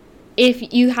gun,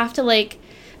 if you have to, like,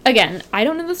 again, I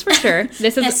don't know this for sure.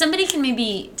 This is Somebody can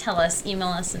maybe email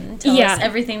us and tell Yeah. us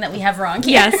everything that we have wrong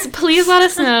here. yes, please let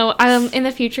us know. In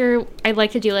the future, I'd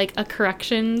like to do like a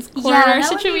corrections corner that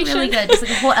situation. would be really good. Just like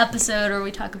a whole episode where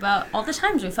we talk about all the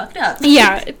times we fucked up.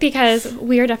 Yeah, because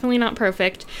we are definitely not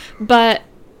perfect. But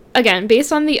again,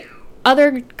 based on the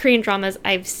other Korean dramas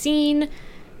I've seen,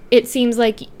 it seems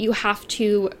like you have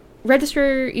to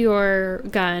register your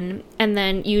gun and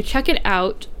then you check it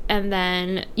out, and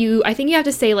then I think you have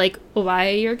to say like why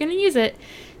you're going to use it,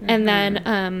 and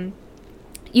then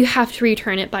you have to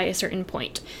return it by a certain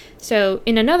point. So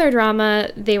in another drama,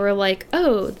 they were like,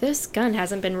 oh, this gun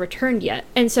hasn't been returned yet.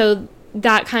 And so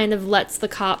that kind of lets the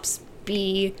cops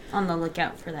be On the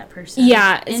lookout for that person.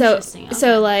 yeah, Interesting. Okay.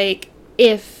 so like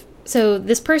if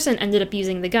this person ended up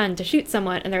using the gun to shoot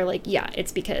someone, and they're like, yeah,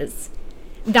 it's because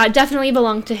that definitely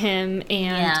belonged to him,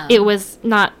 and it was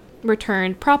not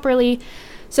returned properly.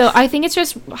 So I think it's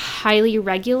just highly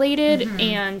regulated,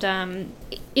 and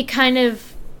it kind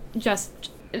of just,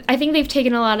 I think they've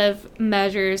taken a lot of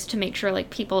measures to make sure like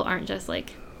people aren't just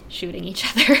like shooting each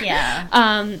other.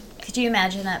 Yeah. Could you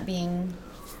imagine that being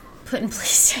put in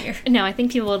place here? No, I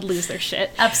think people would lose their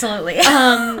shit. Absolutely.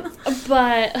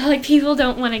 But like people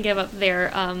don't want to give up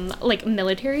their like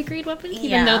military grade weapons,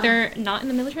 even though they're not in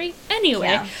the military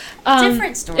anyway. Yeah.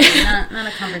 Different story, not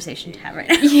a conversation to have right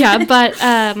now. Yeah, but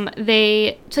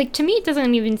like to me it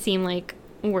doesn't even seem like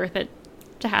worth it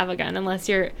to have a gun unless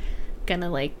you're gonna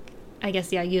like I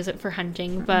guess, use it for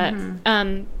hunting. But,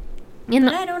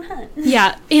 But I don't hunt.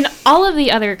 Yeah, in all of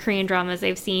the other Korean dramas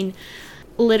I've seen,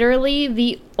 literally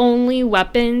the only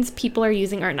weapons people are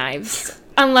using are knives.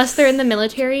 Unless they're in the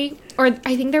military. Or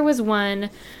I think there was one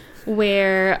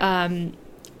where,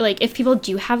 like, if people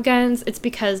do have guns, it's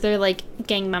because they're, like,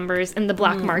 gang members in the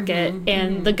black market,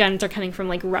 and the guns are coming from,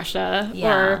 like, Russia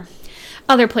or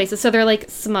other places. So they're, like,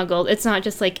 smuggled. It's not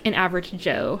just, like, an average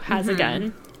Joe has a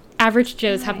gun. Average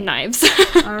Joes have knives.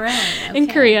 All right. Okay. In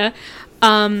Korea.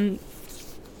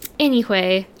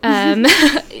 Anyway,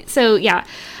 so yeah,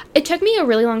 it took me a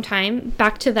really long time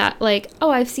back to that, like,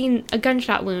 oh, I've seen a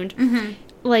gunshot wound.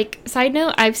 Like, side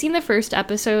note, I've seen the first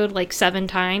episode like 7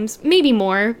 times, maybe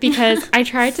more, because I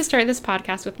tried to start this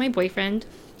podcast with my boyfriend.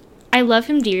 I love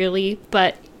him dearly,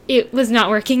 but it was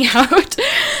not working out.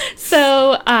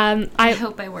 So, I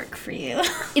hope I work for you.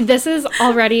 This is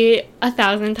already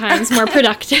 1,000 times more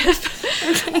productive.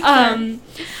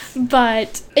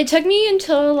 But it took me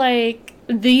until, like,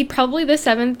 probably the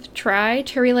 7th try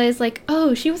to realize, like,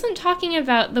 oh, she wasn't talking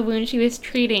about the wound she was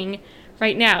treating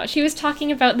right now. She was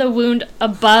talking about the wound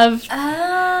above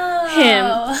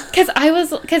him.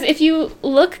 Because if you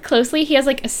look closely, he has,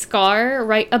 like, a scar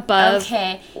right above.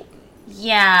 Okay.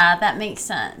 Yeah, that makes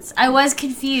sense. I was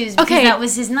confused because that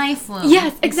was his knife wound.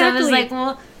 Yes, exactly. So I was like,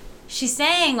 well, she's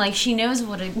saying, like, she knows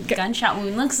what a gunshot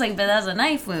wound looks like, but that's a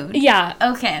knife wound. Yeah.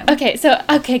 Okay.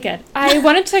 Okay, good. I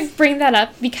wanted to bring that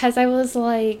up because I was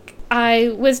like, I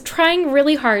was trying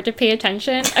really hard to pay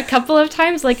attention a couple of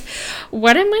times. Like,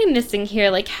 what am I missing here?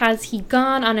 Like, has he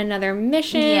gone on another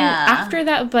mission after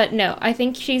that? But no, I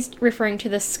think she's referring to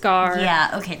the scar.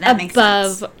 Yeah, okay, that makes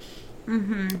sense. Above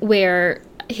where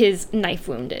his knife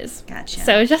wound is. Gotcha.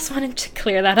 So I just wanted to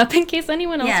clear that up in case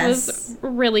anyone else was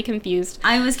really confused.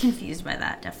 I was confused by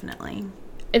that, definitely.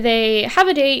 They have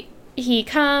a date. He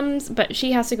comes, but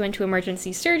she has to go into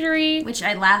emergency surgery. Which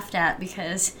I laughed at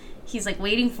because he's, like,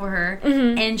 waiting for her,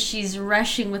 and she's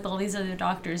rushing with all these other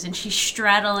doctors, and she's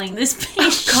straddling this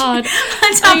patient on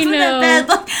top of the bed.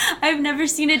 Like, I've never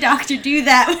seen a doctor do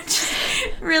that, which is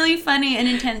really funny and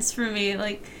intense for me.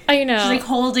 Like, I know. She's, like,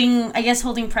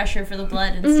 holding pressure for the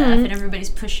blood and stuff, and everybody's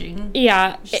pushing.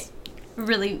 Yeah.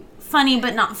 Really funny,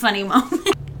 but not funny moment.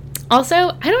 Also,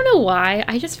 I don't know why,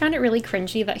 I just found it really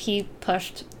cringy that he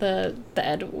pushed the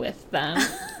bed with them.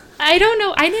 I don't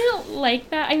know. I didn't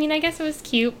like that. I mean, I guess it was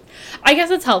cute. I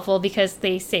guess it's helpful because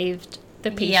they saved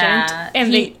the patient. Yeah,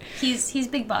 and he's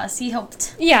big boss. He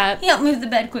helped. Yeah. He helped move the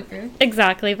bed quicker.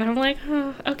 Exactly. But I'm like,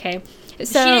 oh, okay.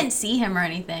 So she didn't see him or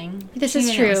anything. This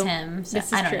is true. It was him. So this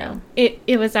is I don't true. know.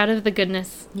 It was out of the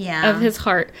goodness of his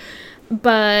heart.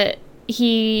 But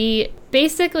he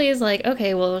basically is like,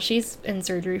 okay, well, she's in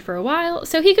surgery for a while.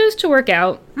 So he goes to work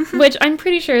out, which I'm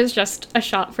pretty sure is just a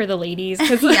shot for the ladies.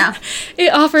 Because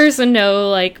it offers no,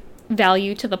 like,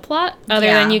 value to the plot other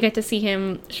than you get to see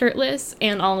him shirtless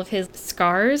and all of his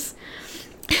scars.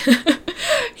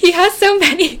 He has so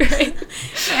many, right?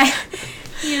 Yeah.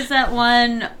 He has that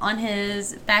one on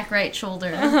his back right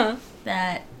shoulder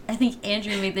that I think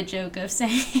Andrew made the joke of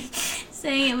saying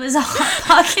it was a hot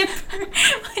pocket burn,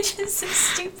 which is so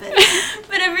stupid.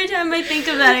 But every time I think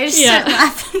of that, I just start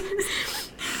laughing.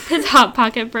 His hot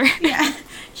pocket burn. Yeah.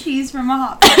 Cheese from a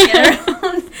hot pocket.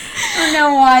 I don't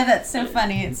know why that's so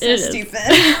funny. It's so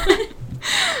stupid.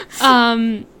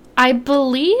 I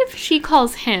believe she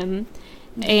calls him,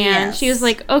 and she was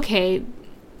like, okay,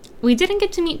 we didn't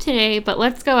get to meet today, but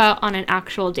let's go out on an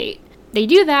actual date. They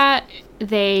do that.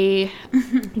 They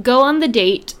go on the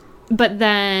date, but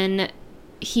then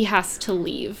he has to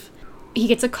leave. He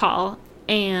gets a call,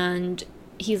 and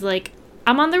he's like,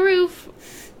 I'm on the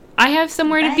roof. I have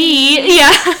somewhere to be.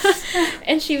 Yeah.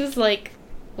 And she was like,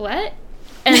 what?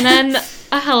 And then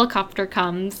a helicopter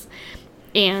comes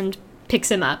and picks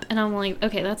him up. And I'm like,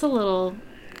 okay, that's a little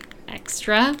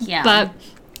extra. Yeah.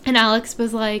 And Alex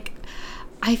was like,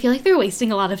 I feel like they're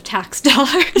wasting a lot of tax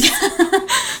dollars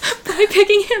by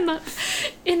picking him up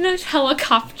in a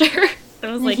helicopter.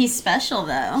 I was like, he's special,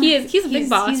 though. He is. He's a big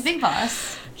boss. He's a big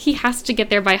boss. He has to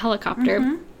get there by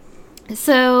helicopter.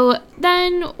 So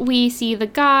then we see the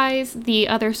guys, the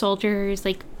other soldiers,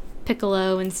 like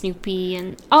Piccolo and Snoopy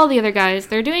and all the other guys.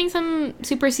 They're doing some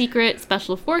super secret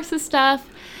special forces stuff.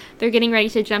 They're getting ready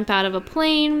to jump out of a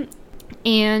plane.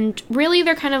 And really,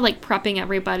 they're kind of like prepping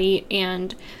everybody.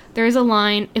 And there's a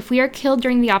line, if we are killed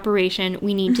during the operation,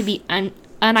 we need to be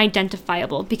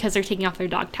unidentifiable because they're taking off their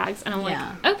dog tags. And I'm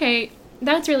like, okay,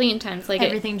 that's really intense. Like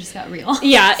everything just got real.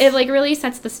 Yeah, it like really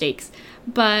sets the stakes.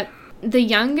 But the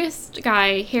youngest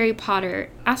guy, Harry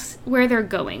Potter, asks where they're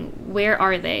going. Where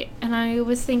are they? And I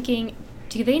was thinking,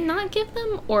 do they not give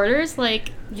them orders?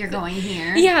 Like, You're going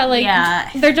here. Yeah, like,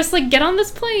 they're just like, get on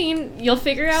this plane. You'll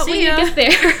figure out when you get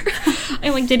there.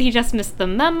 I'm like, did he just miss the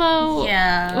memo?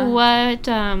 Yeah.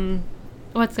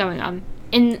 What's going on?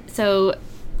 And so,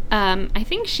 I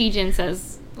think Shijin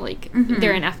says, like,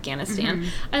 they're in Afghanistan.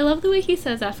 I love the way he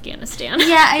says Afghanistan.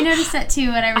 Yeah, I noticed that too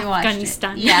when I rewatched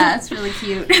Afghanistan. it. Yeah, it's really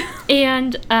cute.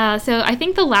 And so I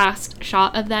think the last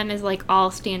shot of them is, like,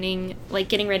 all standing, like,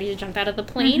 getting ready to jump out of the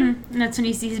plane. And that's when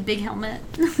you see his big helmet.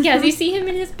 Yes, you see him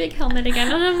in his big helmet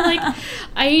again. And I'm like,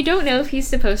 I don't know if he's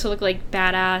supposed to look like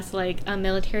badass, like a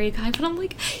military guy, but I'm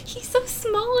like, he's so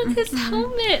small in his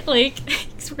helmet. Like,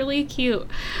 he's really cute.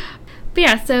 But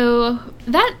yeah, so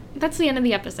that's the end of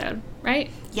the episode, right?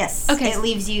 Yes. Okay. It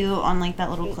leaves you on, like, that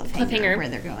little cliffhanger where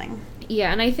they're going.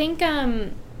 Yeah, and I think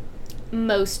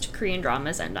most Korean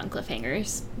dramas end on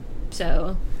cliffhangers.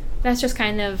 So that's just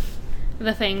kind of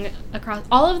the thing across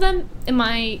all of them, in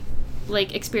my,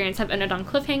 like, experience, have ended on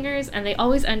cliffhangers, and they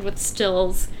always end with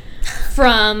stills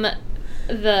from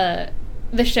the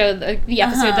show, the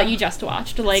episode that you just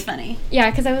watched. Like, that's funny. Yeah,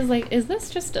 because I was like, is this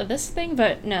just this thing?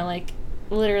 But no, like,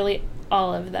 literally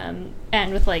all of them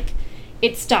end with, like,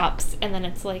 it stops, and then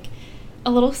it's like a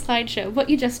little slideshow, what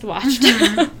you just watched.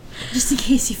 Just in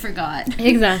case you forgot.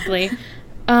 Exactly.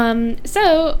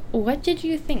 So, what did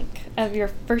you think of your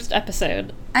first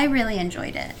episode? I really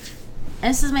enjoyed it.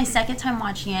 And this is my second time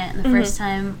watching it, and the first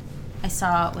time I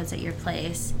saw it was at your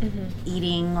place,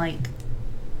 eating, like,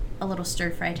 a little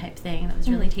stir-fry type thing that was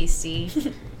really tasty.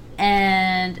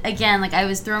 And, again, like, I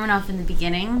was thrown off in the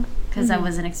beginning, because I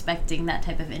wasn't expecting that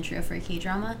type of intro for a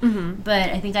K-drama. But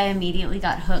I think I immediately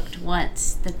got hooked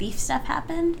once the thief stuff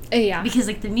happened. Yeah. Because,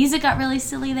 like, the music got really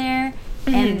silly there,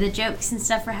 and the jokes and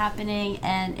stuff were happening,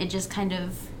 and it just kind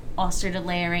of all started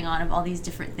layering on of all these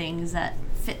different things that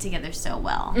fit together so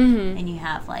well. And you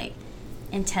have, like,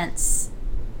 intense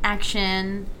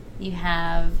action, you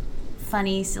have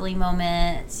funny, silly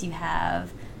moments, you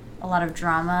have a lot of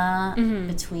drama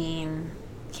between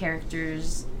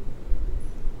characters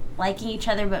liking each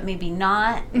other but maybe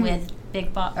not, with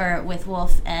with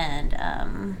Wolf and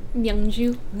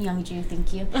Youngju,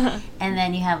 thank you. And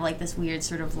then you have, like, this weird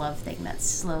sort of love thing that's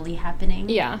slowly happening.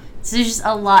 Yeah. So there's just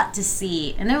a lot to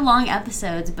see, and they're long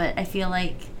episodes, but I feel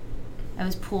like I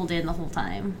was pulled in the whole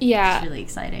time. Yeah. It's really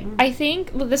exciting. I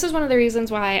think this is one of the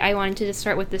reasons why I wanted to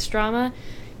start with this drama,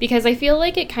 because I feel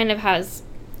like it kind of has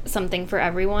something for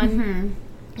everyone.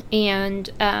 And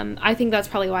I think that's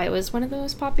probably why it was one of the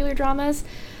most popular dramas.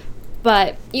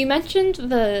 But you mentioned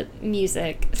the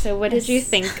music, so what did you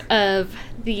think of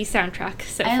the soundtrack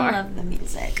so far? I love the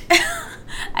music.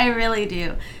 I really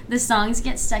do. The songs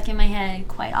get stuck in my head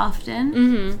quite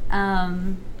often.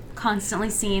 Constantly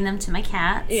singing them to my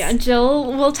cats. Yeah,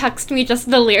 Jill will text me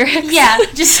just the lyrics. Yeah,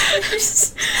 just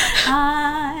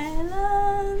I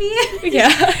love you.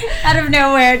 Yeah. Out of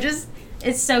nowhere, just,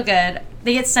 it's so good.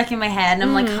 They get stuck in my head, and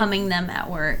I'm, like, humming them at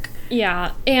work.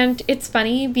 Yeah, and it's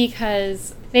funny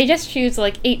because they just choose,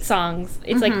 like, 8 songs.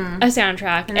 It's like a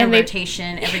soundtrack, and they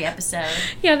rotation every episode.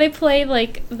 Yeah, they play,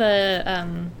 like,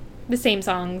 the same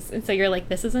songs, and so you're like,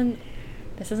 this is an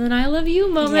I love you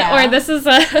moment, or this is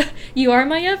a you are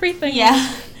my everything.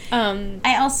 Yeah.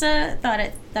 I also thought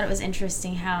it was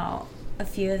interesting how a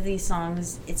few of these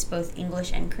songs, it's both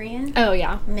English and Korean. Oh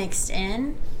yeah. Mixed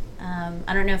in.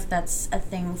 I don't know if that's a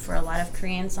thing for a lot of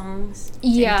Korean songs.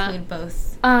 Yeah. To include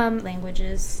both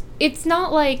languages. It's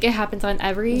not like it happens on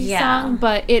every song,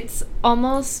 but it's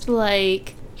almost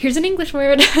like, here's an English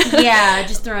word. Yeah,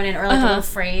 just thrown in, or like a little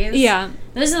phrase. Yeah.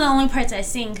 Those are the only parts I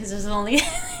sing, because those are the only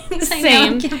things I know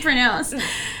and can pronounce.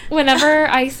 Whenever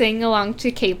I sing along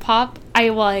to K-pop, I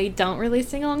don't really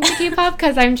sing along to K-pop,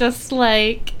 because I'm just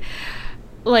like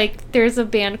there's a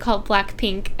band called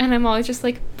Blackpink, and I'm always just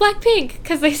like, Blackpink,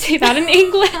 because they say that in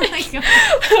English. Oh my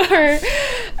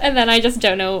God. And then I just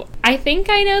don't know. I think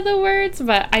I know the words,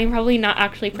 but I'm probably not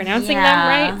actually pronouncing them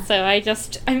right. So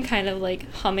I'm kind of like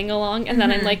humming along, and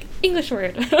then I'm like, English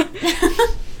word.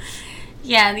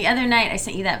 Yeah, the other night I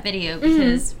sent you that video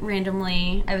because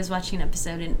randomly I was watching an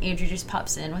episode, and Andrew just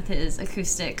pops in with his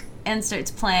acoustic and starts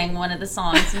playing one of the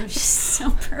songs, and it was just so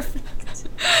perfect.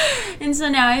 And so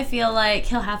now I feel like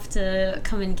he'll have to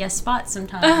come and guest spot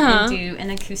sometime and do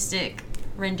an acoustic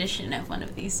rendition of one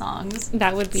of these songs.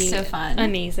 That would be so fun.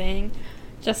 Amazing.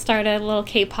 Just start a little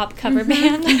K-pop cover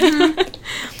band.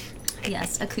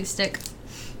 Yes, acoustic.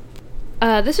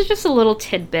 This is just a little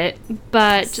tidbit,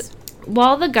 but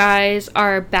while the guys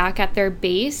are back at their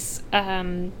base,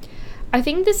 I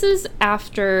think this is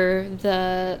after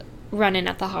the run-in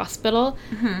at the hospital,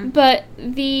 but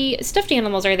the stuffed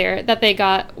animals are there that they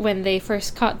got when they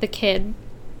first caught the kid,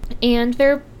 and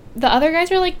they're the other guys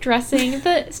were like dressing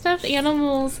the stuffed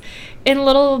animals in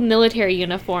little military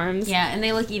uniforms. Yeah, and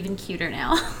they look even cuter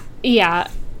now. Yeah.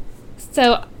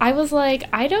 So I was like,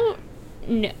 I don't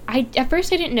know. At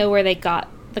first I didn't know where they got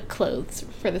the clothes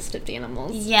for the stuffed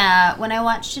animals. Yeah, when I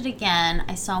watched it again,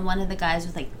 I saw one of the guys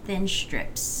with like thin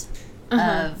strips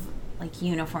of like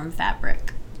uniform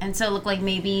fabric. And so it looked like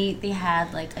maybe they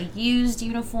had like a used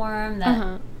uniform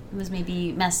that was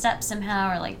maybe messed up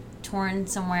somehow or like torn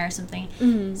somewhere or something.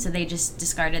 Mm-hmm. So they just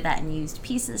discarded that and used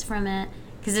pieces from it.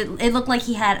 Because it looked like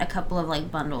he had a couple of like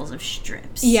bundles of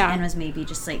strips. Yeah. And was maybe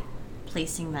just like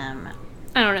placing them.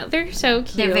 I don't know. They're so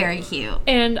cute. They're very cute.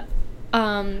 And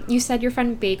you said your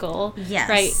friend Bagel, yes,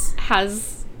 right,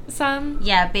 has some?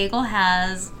 Yeah, Bagel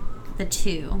has the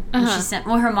two. And she sent,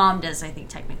 well, her mom does, I think,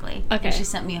 technically. Okay. And she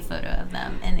sent me a photo of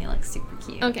them, and they look super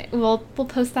cute. Okay, we'll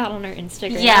post that on our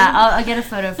Instagram. Yeah, I'll get a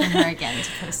photo from her again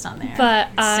to post on there. But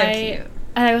so cute.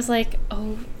 I was like,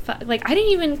 oh, like, I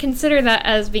didn't even consider that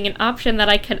as being an option that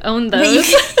I could own those.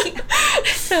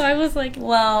 So I was like...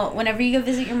 Well, whenever you go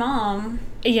visit your mom...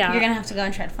 Yeah. You're going to have to go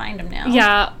and try to find them now.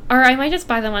 Yeah. Or I might just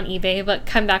buy them on eBay, but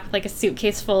come back with, like, a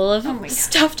suitcase full of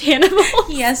stuffed animals.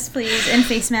 Yes, please. And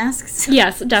face masks.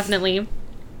 Yes, definitely.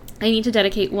 I need to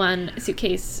dedicate one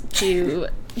suitcase to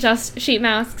just sheet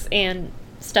masks and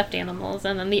stuffed animals,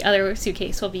 and then the other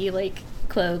suitcase will be, like,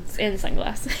 clothes and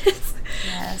sunglasses.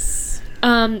 Yes.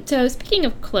 So, speaking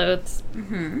of clothes,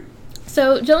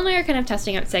 so Jill and I are kind of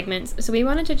testing out segments, so we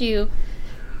wanted to do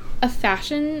a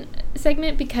fashion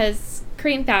segment because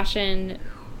Korean fashion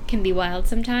can be wild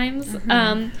sometimes.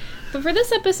 But for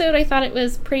this episode, I thought it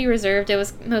was pretty reserved. It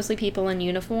was mostly people in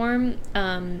uniform,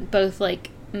 both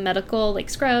like medical, like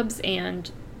scrubs,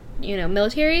 and, you know,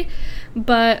 military.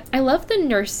 But I love the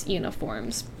nurse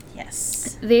uniforms.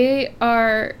 Yes. They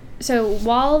are, so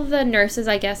while the nurses,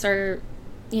 I guess, are,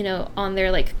 you know, on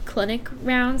their, like, clinic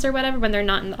rounds or whatever, when they're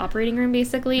not in the operating room,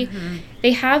 basically,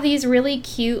 they have these really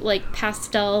cute, like,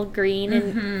 pastel green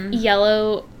and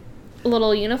yellow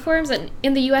little uniforms. And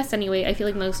in the U.S., anyway, I feel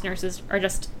like most nurses are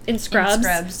just in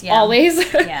scrubs. Yeah.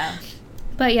 Always. Yeah.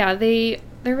 But, yeah, they're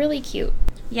really cute.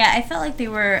 Yeah, I felt like they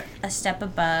were a step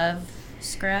above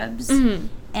scrubs.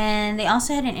 And they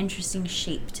also had an interesting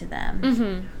shape to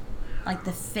them. Like,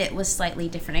 the fit was slightly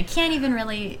different. I can't even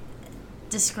really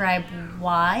describe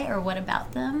why or what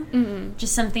about them.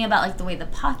 Just something about like the way the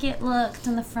pocket looked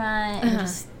in the front and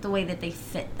just the way that they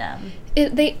fit them.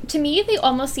 To me, they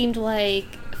almost seemed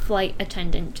like flight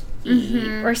attendant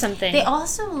or something. They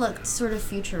also looked sort of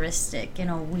futuristic in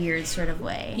a weird sort of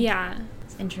way. Yeah.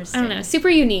 It's interesting. I don't know. Super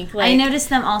unique. Like, I noticed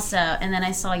them also, and then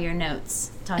I saw your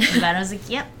notes talking about it. I was like,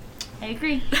 yep, I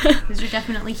agree. These are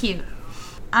definitely cute.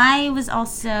 I was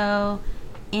also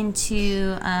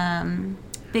into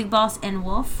Big Boss and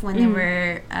Wolf when they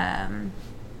were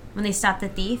when they stopped the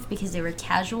thief because they were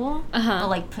casual but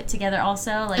like put together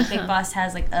also. Like Big Boss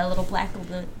has like a little black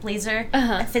blazer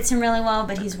that fits him really well,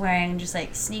 but he's wearing just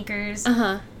like sneakers.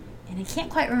 And I can't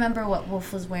quite remember what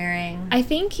Wolf was wearing. I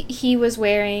think he was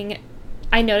wearing,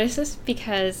 I noticed this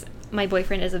because my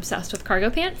boyfriend is obsessed with cargo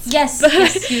pants. Yes,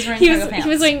 yes, he was wearing cargo pants. He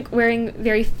was wearing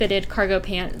very fitted cargo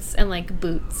pants and like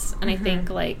boots, and I think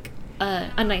like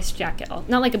a nice jacket,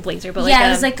 not like a blazer, but like it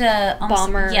was like a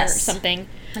bomber or something,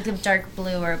 like a dark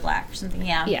blue or a black or something.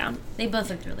 Yeah, they both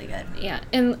looked really good. Yeah,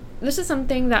 and this is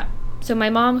something that, so my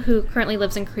mom, who currently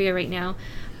lives in Korea right now,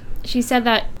 she said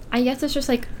that I guess it's just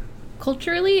like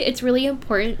culturally it's really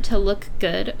important to look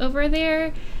good over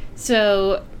there,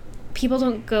 so people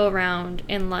don't go around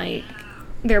in like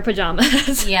their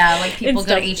pajamas. Yeah, like people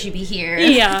go to H-E-B here.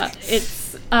 Yeah,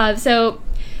 it's so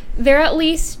they're at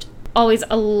least always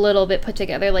a little bit put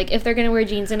together. Like if they're gonna wear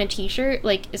jeans and a t-shirt,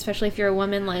 like especially if you're a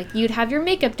woman, like you'd have your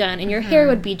makeup done and your hair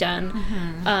would be done.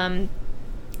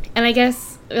 And I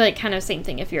guess like kind of same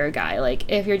thing if you're a guy. Like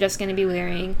if you're just gonna be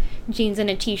wearing jeans and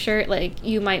a t-shirt, like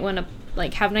you might want to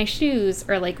like have nice shoes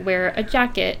or like wear a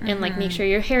jacket and like make sure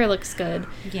your hair looks good.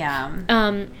 Yeah.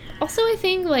 Also, I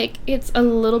think like it's a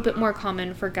little bit more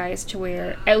common for guys to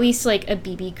wear at least like a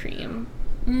BB cream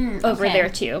over there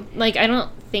too. Like I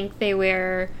don't think they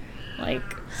wear like,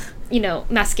 you know,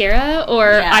 mascara or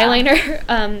eyeliner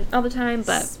all the time,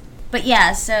 but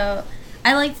yeah, so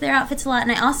I liked their outfits a lot,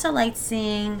 and I also liked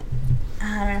seeing,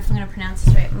 I don't know if I'm going to pronounce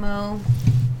this right, Mo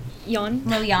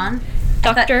Yeon.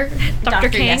 Dr.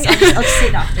 Kang. Yes, I'll just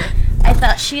say Doctor. I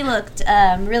thought she looked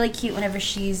really cute whenever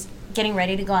she's getting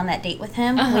ready to go on that date with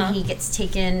him when he gets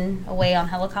taken away on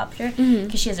helicopter,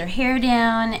 because she has her hair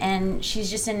down and she's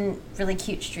just in really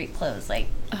cute street clothes. Like,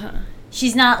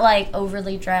 she's not like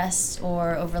overly dressed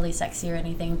or overly sexy or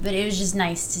anything, but it was just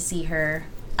nice to see her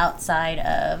outside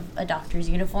of a doctor's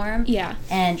uniform. Yeah.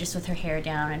 And just with her hair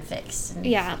down and fixed. And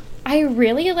yeah. I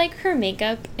really like her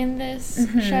makeup in this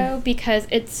show because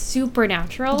it's super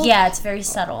natural. Yeah, it's very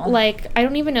subtle. Like, I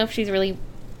don't even know if she's really...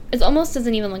 It almost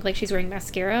doesn't even look like she's wearing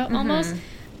mascara, almost.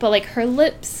 But, like, her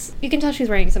lips... You can tell she's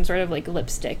wearing some sort of, like,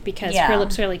 lipstick because her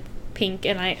lips are, like, pink,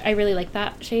 and I really like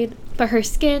that shade. But her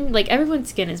skin... Like, everyone's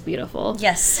skin is beautiful.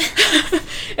 Yes.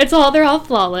 They're all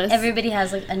flawless. Everybody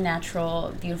has, like, a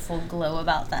natural, beautiful glow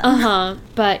about them.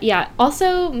 But, yeah.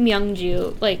 Also,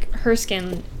 Myungju, like, her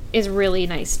skin... is really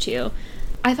nice too.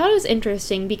 I thought it was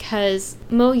interesting because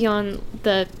Mo Yeon,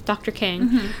 the Dr. Kang,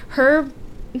 her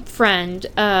friend,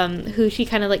 who she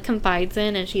kind of like confides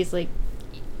in, and she's like,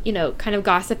 you know, kind of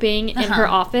gossiping in her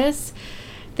office,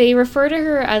 they refer to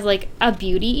her as like a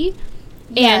beauty.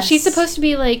 And she's supposed to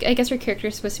be like, I guess her character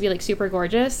is supposed to be like super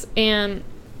gorgeous, and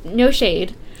no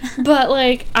shade, but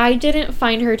like I didn't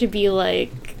find her to be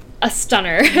like a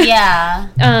stunner. Yeah.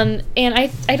 And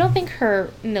I don't think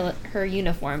her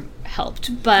uniform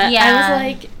helped, but I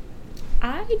was like,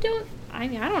 I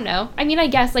don't know. I mean, I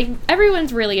guess like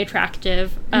everyone's really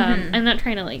attractive. I'm not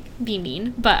trying to like be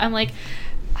mean, but I'm like,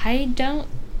 I don't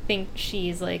think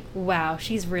she's like, wow,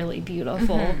 she's really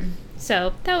beautiful.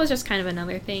 So that was just kind of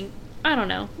another thing. I don't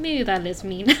know. Maybe that is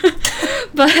mean.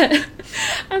 But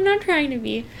I'm not trying to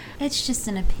be. It's just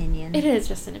an opinion. It is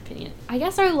just an opinion. I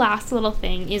guess our last little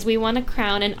thing is we want to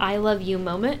crown an I love you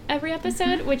moment every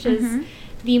episode, which is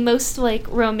the most like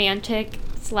romantic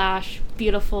 /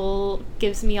 beautiful,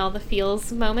 gives me all the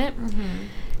feels moment.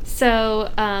 So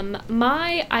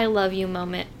my I love you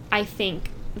moment, I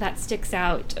think that sticks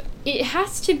out. It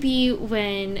has to be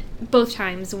when both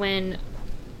times when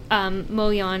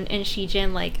Mo Yeon and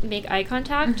Shijin like make eye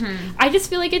contact. I just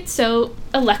feel like it's so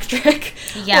electric.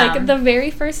 Like the very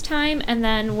first time, and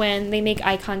then when they make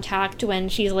eye contact when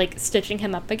she's like stitching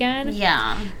him up again.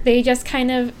 They just kind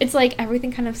of, it's like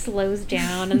everything kind of slows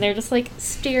down and they're just like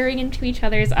staring into each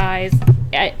other's eyes.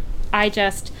 I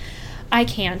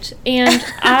can't. And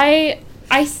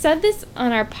I said this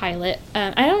on our pilot.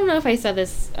 I don't know if I said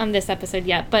this on this episode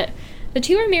yet, but the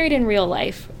two are married in real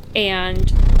life,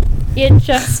 and it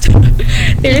just...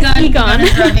 There's Egon.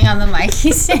 Rubbing on the mic.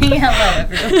 He's saying hello,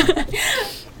 everyone.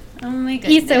 Oh my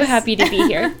goodness. He's so happy to be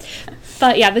here.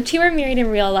 But yeah, the two are married in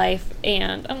real life,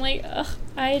 and I'm like, ugh,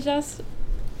 I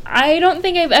don't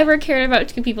think I've ever cared about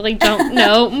two people I don't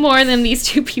know more than these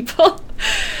two people.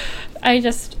 I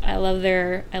love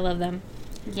them.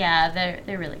 Yeah,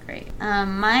 they're really great.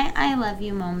 My I love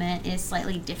you moment is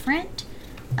slightly different,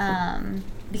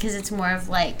 because it's more of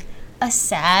like a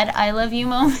sad I love you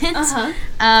moment.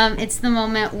 It's the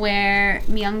moment where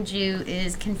Myungju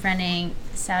is confronting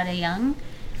Seo Dae-young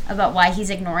about why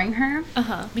he's ignoring her,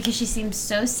 because she seems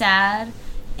so sad,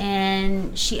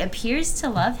 and she appears to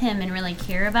love him and really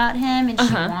care about him, and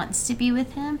she wants to be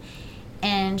with him,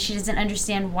 and she doesn't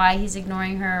understand why he's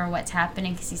ignoring her or what's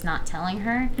happening because he's not telling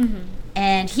her.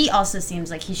 And he also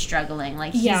seems like he's struggling.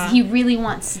 Like, he really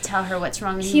wants to tell her what's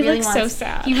wrong. He really looks so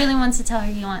sad. He really wants to tell her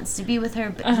he wants to be with her,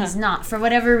 but he's not, for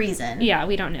whatever reason. Yeah,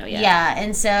 we don't know yet. Yeah,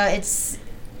 and so it's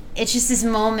just this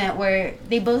moment where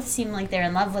they both seem like they're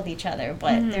in love with each other,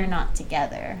 but they're not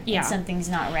together. Yeah. And something's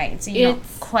not right. So you don't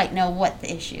quite know what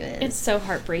the issue is. It's so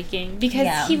heartbreaking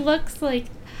because he looks like...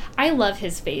 I love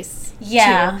his face.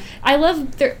 Yeah. Too. I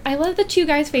love the two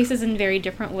guys' faces in very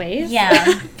different ways.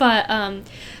 Yeah. But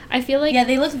I feel like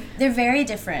they're very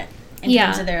different in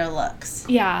terms of their looks.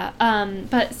 Yeah.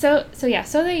 But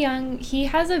Seo Dae-young, he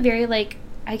has a very like,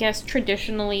 I guess,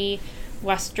 traditionally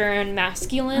Western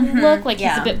masculine look. Like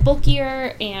he's a bit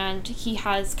bulkier and he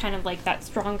has kind of like that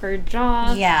stronger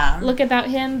jaw look about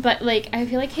him. But like I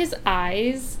feel like his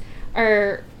eyes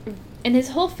are, and his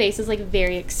whole face is like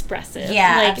very expressive.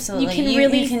 Yeah, like, absolutely.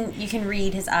 You can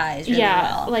read his eyes really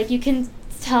well. Like you can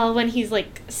tell when he's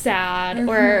like sad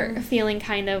or feeling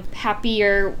kind of happy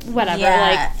or whatever.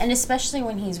 Yeah, and especially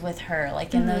when he's with her,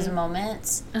 like in those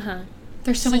moments.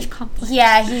 There's so much conflict.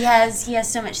 Yeah, he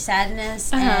has so much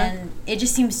sadness, and it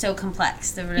just seems so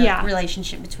complex, the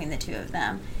relationship between the two of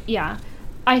them. Yeah.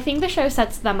 I think the show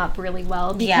sets them up really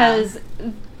well because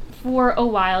for a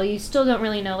while you still don't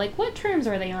really know, like, what terms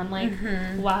are they on? Like,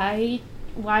 why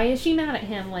is she mad at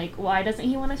him? Like, why doesn't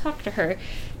he want to talk to her?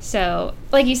 So,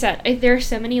 like you said, there are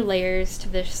so many layers to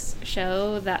this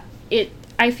show that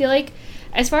I feel like,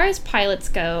 as far as pilots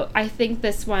go, I think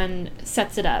this one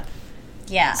sets it up.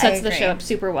 Yeah, sets the show up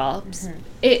super well.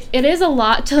 It is a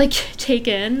lot to like take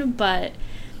in, but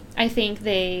I think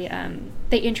they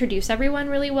introduce everyone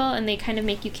really well, and they kind of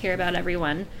make you care about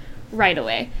everyone right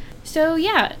away. So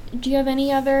yeah, do you have any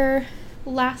other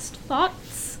last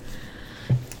thoughts?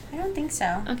 I don't think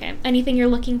so. Okay. Anything you're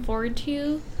looking forward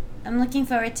to? I'm looking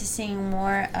forward to seeing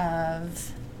more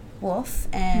of Wolf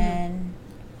and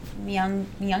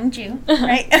young Jew,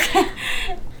 right?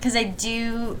 Because I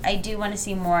do want to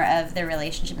see more of their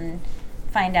relationship and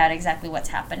find out exactly what's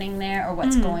happening there or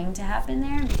what's going to happen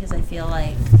there, because I feel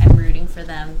like I'm rooting for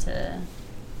them to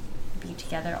be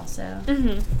together also.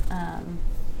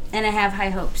 And I have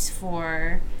high hopes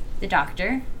for the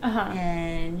doctor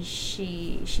and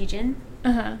Shijin.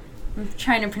 I'm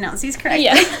trying to pronounce these correctly.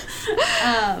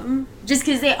 Yeah. Just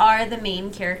because they are the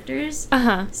main characters.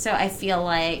 So I feel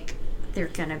like they're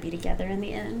going to be together in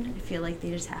the end. I feel like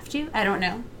they just have to. I don't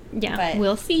know. Yeah, but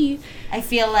we'll see. I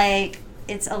feel like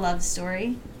it's a love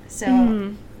story.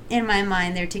 So in my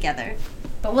mind, they're together.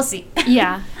 But we'll see.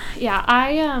 Yeah.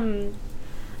 I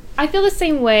feel the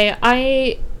same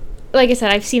way. Like I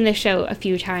said, I've seen this show a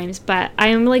few times, but I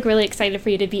am like really excited for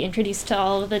you to be introduced to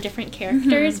all of the different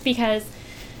characters because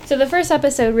so the first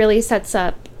episode really sets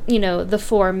up, the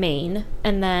four main,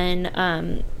 and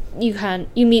then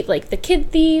you meet like the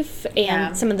kid thief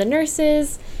and some of the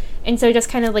nurses, and so just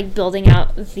kind of like building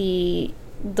out the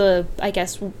I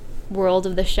guess world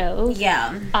of the show.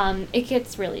 It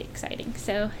gets really exciting.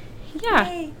 So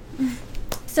Yay.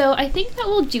 So I think that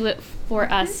will do it for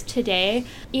us today.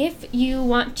 If you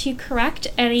want to correct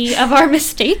any of our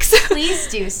mistakes, please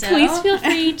do so. Please feel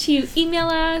free to email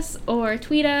us or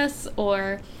tweet us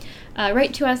or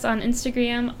write to us on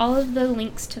Instagram. All of the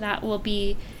links to that will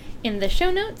be in the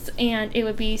show notes, and it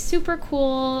would be super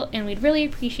cool, and we'd really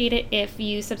appreciate it if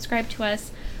you subscribe to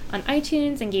us on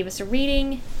iTunes and gave us a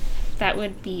rating. That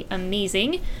would be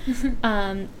amazing.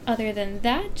 Other than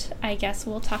that, I guess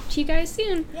we'll talk to you guys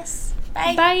soon. Yes.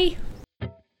 Bye. Bye.